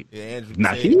 Andrew Tate. Yeah, Andrew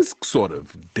Tate. He's sort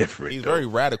of different. He's very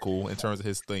radical in terms of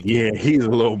his thinking. Yeah, he's a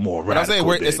little more radical. But I'm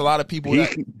saying it's a lot of people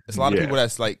people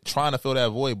that's like trying to fill that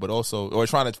void, but also or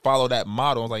trying to follow that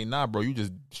model. I was like, nah, bro, you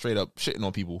just straight up shitting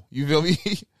on people. You feel me?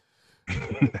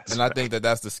 And I think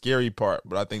that's the scary part,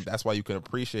 but I think that's why you can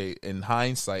appreciate in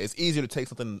hindsight. It's easier to take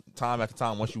something time after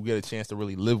time once you get a chance to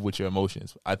really live with your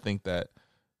emotions. I think that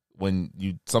when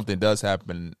something does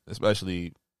happen,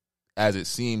 especially as it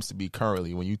seems to be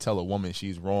currently, when you tell a woman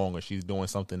she's wrong or she's doing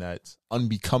something that's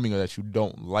unbecoming or that you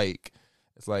don't like,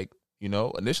 it's like,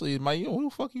 initially it might, who the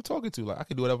fuck are you talking to? Like, I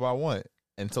can do whatever I want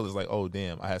until it's like, oh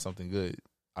damn, I had something good.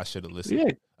 I should have listened.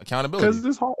 Yeah. Accountability.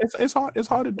 Because it's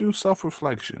hard to do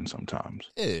self-reflection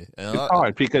sometimes. Yeah. It's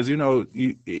hard because, you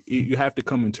have to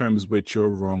come in terms with your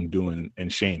wrongdoing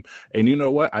and shame. And you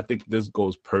know what? I think this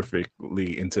goes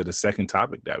perfectly into the second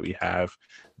topic that we have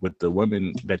with the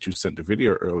women that you sent the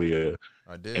video earlier.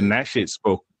 I did. And that shit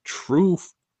spoke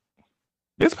truth.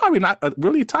 It's probably not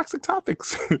really toxic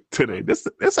topics today. This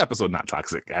episode not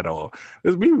toxic at all.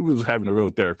 We was having a real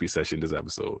therapy session this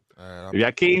episode. If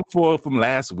y'all came from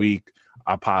last week,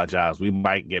 I apologize. We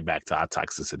might get back to our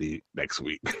toxicity next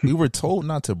week. We were told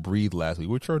not to breathe last week.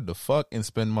 We were told to fuck and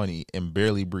spend money and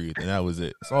barely breathe, and that was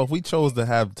it. So if we chose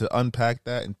to unpack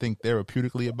that and think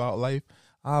therapeutically about life,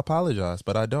 I apologize,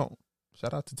 but I don't.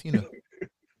 Shout out to Tina. All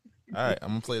right, I'm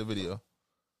gonna play the video.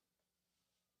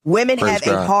 Women have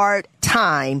a hard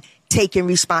time taking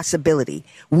responsibility.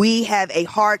 We have a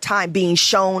hard time being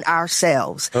shown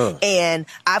ourselves. And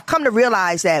I've come to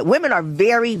realize that women are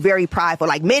very, very prideful.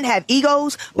 Like men have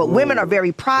egos, but women are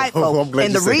very prideful.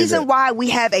 And the reason why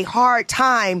we have a hard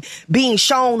time being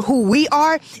shown who we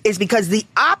are is because the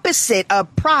opposite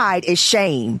of pride is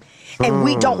shame. And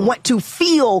we don't want to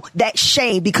feel that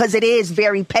shame because it is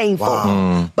very painful.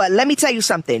 Wow. But let me tell you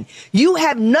something. You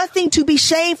have nothing to be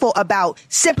shameful about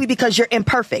simply because you're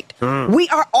imperfect. We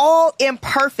are all all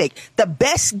imperfect. The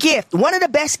best gift, one of the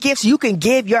best gifts you can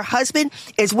give your husband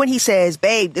is when he says,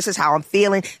 babe, this is how I'm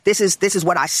feeling. This is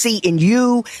what I see in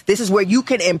you. This is where you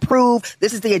can improve.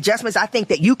 This is the adjustments I think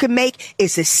that you can make,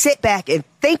 is to sit back and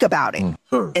think about it.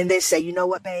 And then say, you know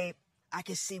what, babe, I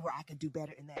can see where I can do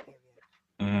better in that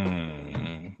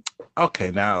area.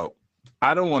 Okay, now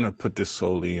I don't want to put this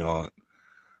solely on.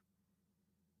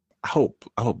 I hope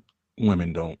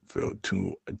women don't feel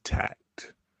too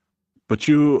attacked, but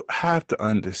you have to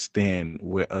understand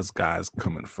where us guys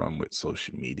coming from with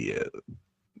social media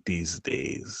these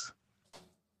days.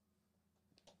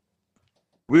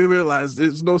 We realize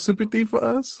there's no sympathy for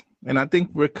us, and I think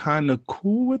we're kind of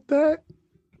cool with that.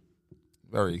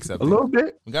 Very accepting. A little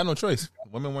bit. We got no choice.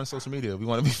 Women want social media. We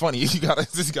want to be funny. You gotta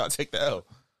take the L.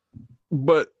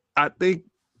 But I think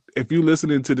if you're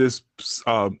listening to this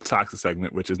toxic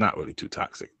segment, which is not really too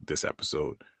toxic, this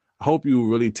episode, I hope you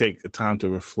really take the time to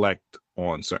reflect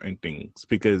on certain things,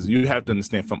 because you have to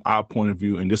understand from our point of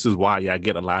view, and this is why I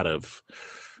get a lot of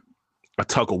a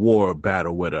tug of war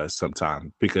battle with us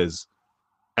sometimes, because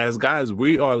as guys,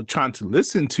 we are trying to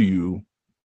listen to you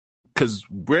because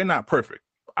we're not perfect.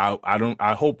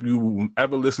 I hope you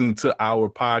ever listen to our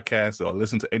podcast or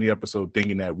listen to any episode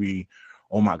thinking that we,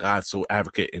 oh my God, so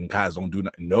advocate and guys don't do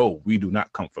nothing. No, we do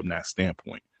not come from that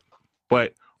standpoint.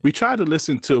 But we try to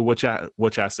listen to what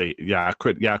y'all say. Y'all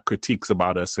critiques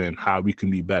about us and how we can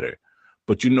be better.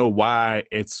 But you know why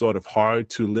it's sort of hard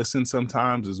to listen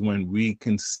sometimes is when we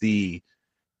can see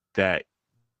that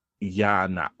y'all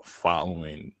not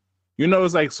following. You know,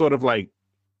 it's like sort of like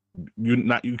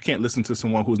you can't listen to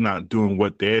someone who's not doing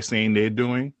what they're saying they're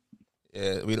doing.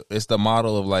 Yeah, it's the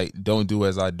model of like, don't do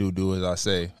as I do as I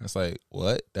say. It's like,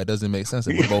 what? That doesn't make sense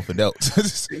if we're both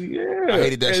adults. Yeah, I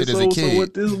hated that shit as a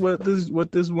kid. So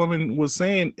what this woman was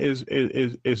saying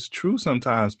is true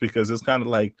sometimes, because it's kind of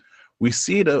like we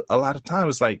see it a lot of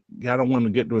times. It's like, I don't want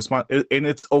to get the response, and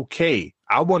it's okay.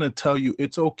 I want to tell you,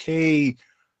 it's okay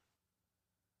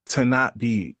to not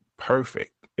be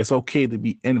perfect. It's okay to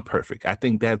be imperfect. I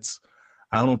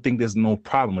don't think there's no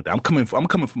problem with that. I'm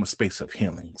coming from a space of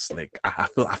healings. Like I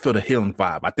feel the healing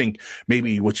vibe. I think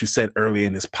maybe what you said earlier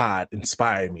in this pod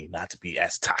inspired me not to be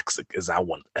as toxic as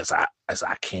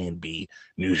I can be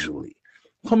usually.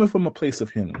 Coming from a place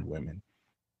of healing, women,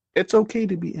 it's okay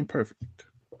to be imperfect.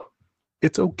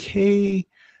 It's okay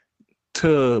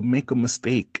to make a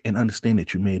mistake and understand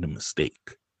that you made a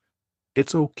mistake.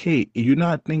 It's okay. You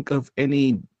not think of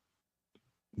any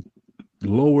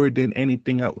lower than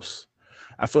anything else.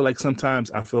 I feel like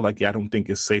sometimes I don't think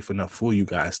it's safe enough for you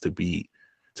guys to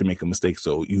make a mistake.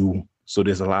 So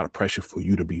there's a lot of pressure for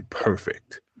you to be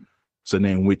perfect. So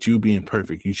then with you being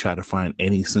perfect, you try to find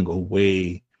any single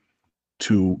way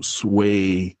to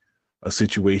sway a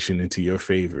situation into your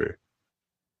favor,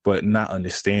 but not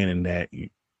understanding that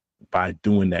by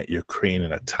doing that, you're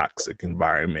creating a toxic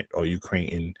environment, or you're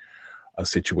creating a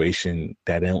situation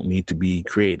that don't need to be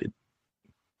created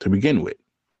to begin with.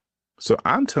 So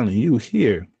I'm telling you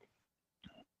here,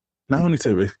 not only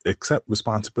to accept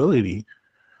responsibility,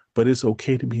 but it's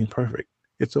okay to be imperfect.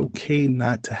 It's okay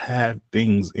not to have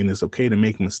things, and it's okay to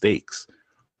make mistakes.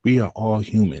 We are all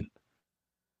human,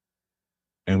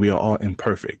 and we are all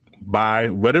imperfect. By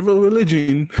whatever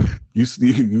religion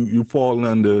you fall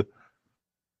under,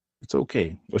 it's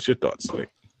okay. What's your thoughts, Slick?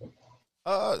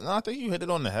 No, I think you hit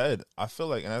it on the head. I feel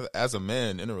like, and as a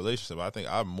man in a relationship, I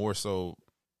think I more so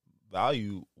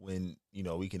value when,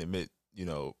 we can admit,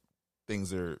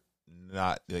 things are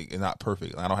not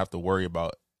perfect. I don't have to worry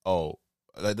about,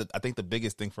 I think the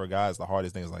biggest thing for a guy is the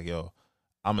hardest thing is like, I'm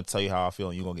gonna tell you how I feel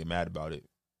and you're gonna get mad about it.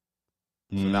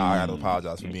 So now I gotta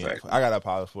apologize for I gotta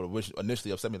apologize for which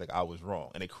initially upset me, like I was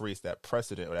wrong. And it creates that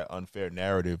precedent or that unfair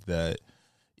narrative that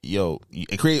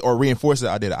it create or reinforces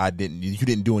you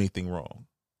didn't do anything wrong.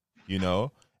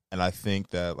 And I think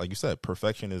that, like you said,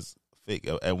 perfection is fake,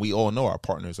 and we all know our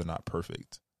partners are not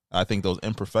perfect. I think those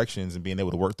imperfections and being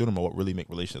able to work through them are what really make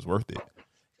relationships worth it.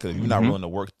 Because if you're not willing to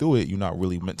work through it, you're not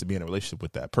really meant to be in a relationship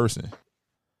with that person.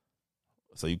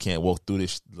 So you can't walk through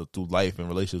life in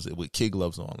relationships with kid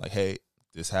gloves on. Like, hey,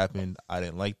 this happened. I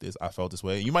didn't like this. I felt this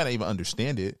way. You might not even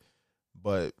understand it,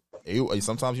 but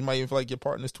sometimes you might even feel like your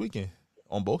partner's tweaking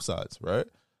on both sides, right?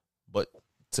 But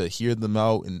to hear them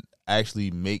out and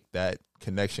actually make that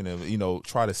connection and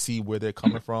try to see where they're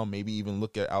coming from, maybe even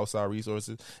look at outside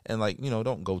resources, and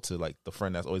don't go to like the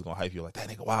friend that's always gonna hype you like that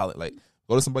nigga wild. Like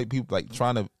go to somebody, people like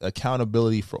trying to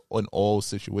accountability for in all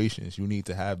situations. You need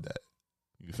to have that.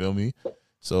 You feel me?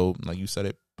 So like you said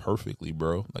it perfectly,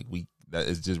 bro. Like that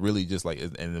is just really just like,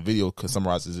 and the video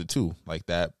summarizes it too. Like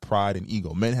that pride and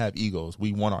ego. Men have egos.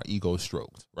 We want our egos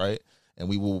stroked, right? And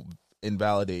we will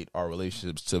invalidate our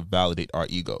relationships to validate our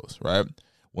egos, right?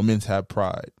 Women have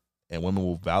pride, and women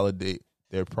will validate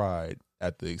their pride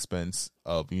at the expense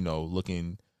of,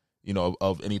 looking,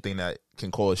 of anything that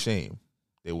can cause shame.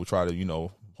 They will try to,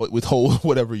 withhold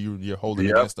whatever you're holding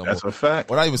against them. That's a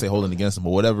fact. Or not even say holding against them, but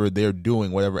whatever they're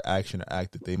doing, whatever action or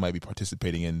act that they might be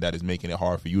participating in that is making it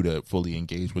hard for you to fully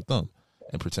engage with them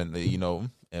and pretend that,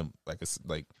 and like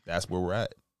that's where we're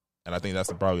at. And I think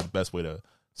that's probably the best way to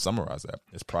summarize that.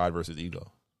 It's pride versus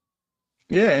ego.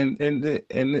 Yeah, and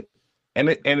the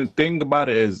thing about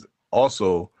it is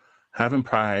also having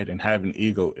pride and having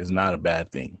ego is not a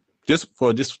bad thing. Just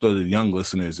for the young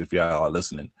listeners, if y'all are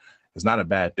listening, it's not a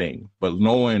bad thing. But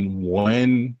knowing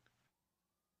when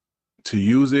to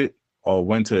use it or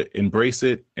when to embrace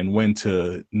it and when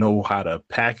to know how to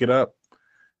pack it up,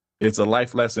 it's a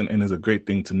life lesson and it's a great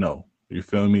thing to know. You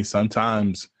feel me?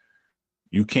 Sometimes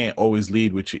you can't always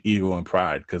lead with your ego and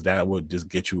pride because that would just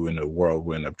get you in a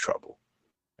whirlwind of trouble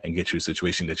and get you a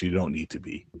situation that you don't need to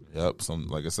be. Yep.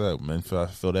 Like I said, men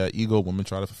fulfill that ego, women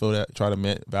try to fulfill that, try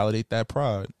to validate that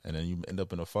pride, and then you end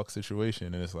up in a fuck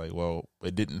situation, and it's like, well,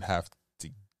 it didn't have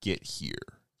to get here,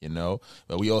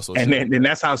 But we also and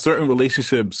that's how certain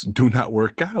relationships do not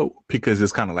work out, because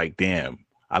it's kind of like, damn,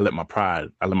 I let my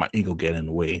ego get in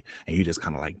the way, and you just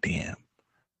kind of like, damn,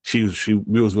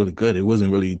 we was really good. It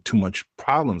wasn't really too much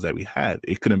problems that we had.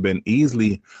 It could have been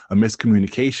easily a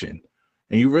miscommunication.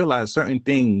 And you realize certain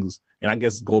things, and I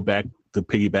guess go back to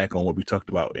piggyback on what we talked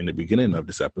about in the beginning of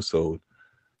this episode.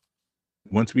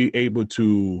 Once we're able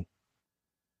to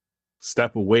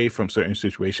step away from certain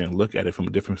situations, look at it from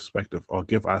a different perspective, or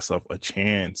give ourselves a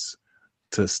chance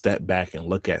to step back and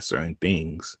look at certain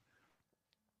things,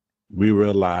 we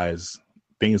realize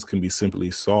things can be simply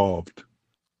solved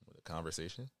with a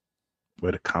conversation.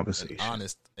 An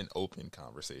honest and open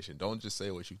conversation. Don't just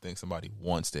say what you think somebody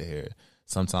wants to hear.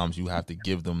 Sometimes you have to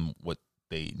give them what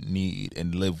they need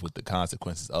and live with the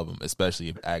consequences of them, especially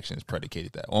if actions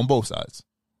predicated that on both sides.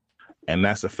 And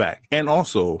that's a fact. And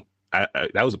also,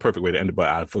 that was a perfect way to end it, but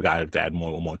I forgot to add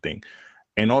one more thing.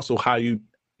 And also how you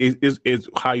is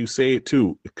how you say it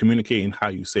too, communicating how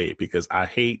you say it, because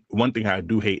one thing I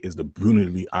do hate is the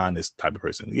brutally honest type of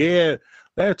person. Yeah,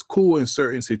 that's cool in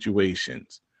certain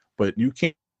situations, but you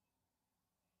can't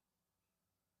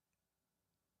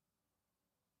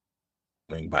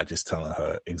by just telling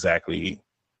her exactly,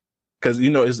 because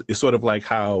it's sort of like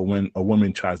how when a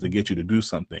woman tries to get you to do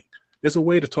something, there's a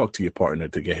way to talk to your partner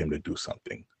to get him to do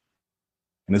something,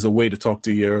 and there's a way to talk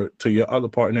to your other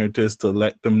partner just to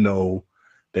let them know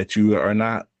that you are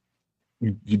not,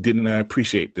 you didn't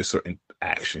appreciate this certain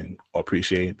action or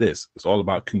appreciate this. It's all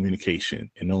about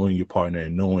communication and knowing your partner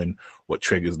and knowing what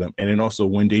triggers them. And then also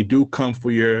when they do come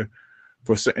for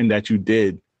something that you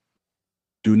did,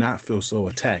 do not feel so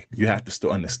attacked. You have to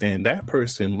still understand that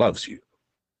person loves you.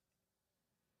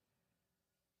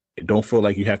 And don't feel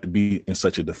like you have to be in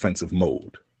such a defensive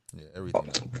mode. Yeah, everything.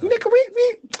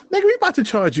 Nigga, we about to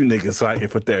charge you niggas right here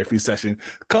for therapy session.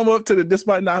 Come up to This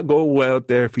Might Not Go Well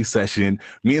therapy session.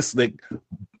 Me and Slick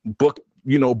book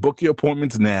your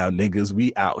appointments now, niggas.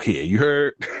 We out here. You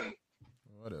heard?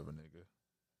 Whatever, nigga.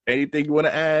 Anything you want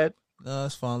to add? No,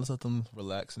 it's fine. Let's let them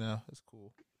relax now. It's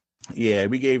cool. Yeah,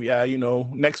 we gave y'all,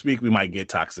 next week we might get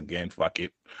toxic again. Fuck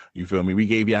it. You feel me? We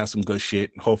gave y'all some good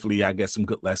shit. Hopefully y'all get some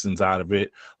good lessons out of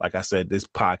it. Like I said, this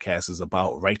podcast is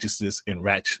about righteousness and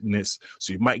ratchetness.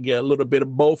 So you might get a little bit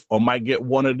of both or might get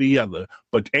one or the other.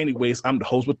 But anyways, I'm the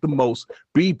host with the most,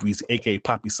 Bree Breezy, aka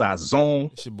Poppy Size Zone.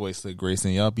 It's your boy Slick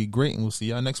Grayson. Y'all be great and we'll see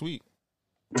y'all next week.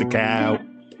 Check out.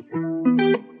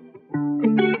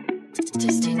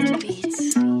 Just take the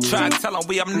beats. Try to tell them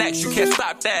we up next, you can't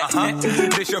stop that.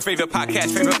 This your favorite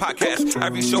podcast.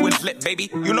 Every show is lit, baby.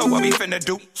 You know what we finna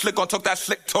do. Slick gon' talk that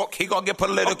slick talk, he gon' get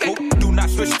political. Okay. Do not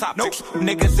switch topics,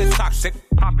 niggas is toxic.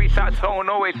 Poppy shots don't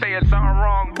always saying something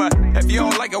wrong, but if you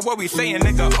don't like it, what we saying,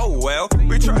 nigga, oh well.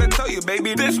 We try to tell you,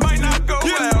 baby, this might not go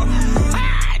well.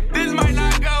 This might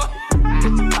not go.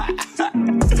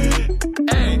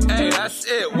 Hey, that's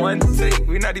it. One take.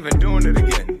 We're not even doing it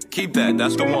again. Keep that.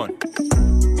 That's the one.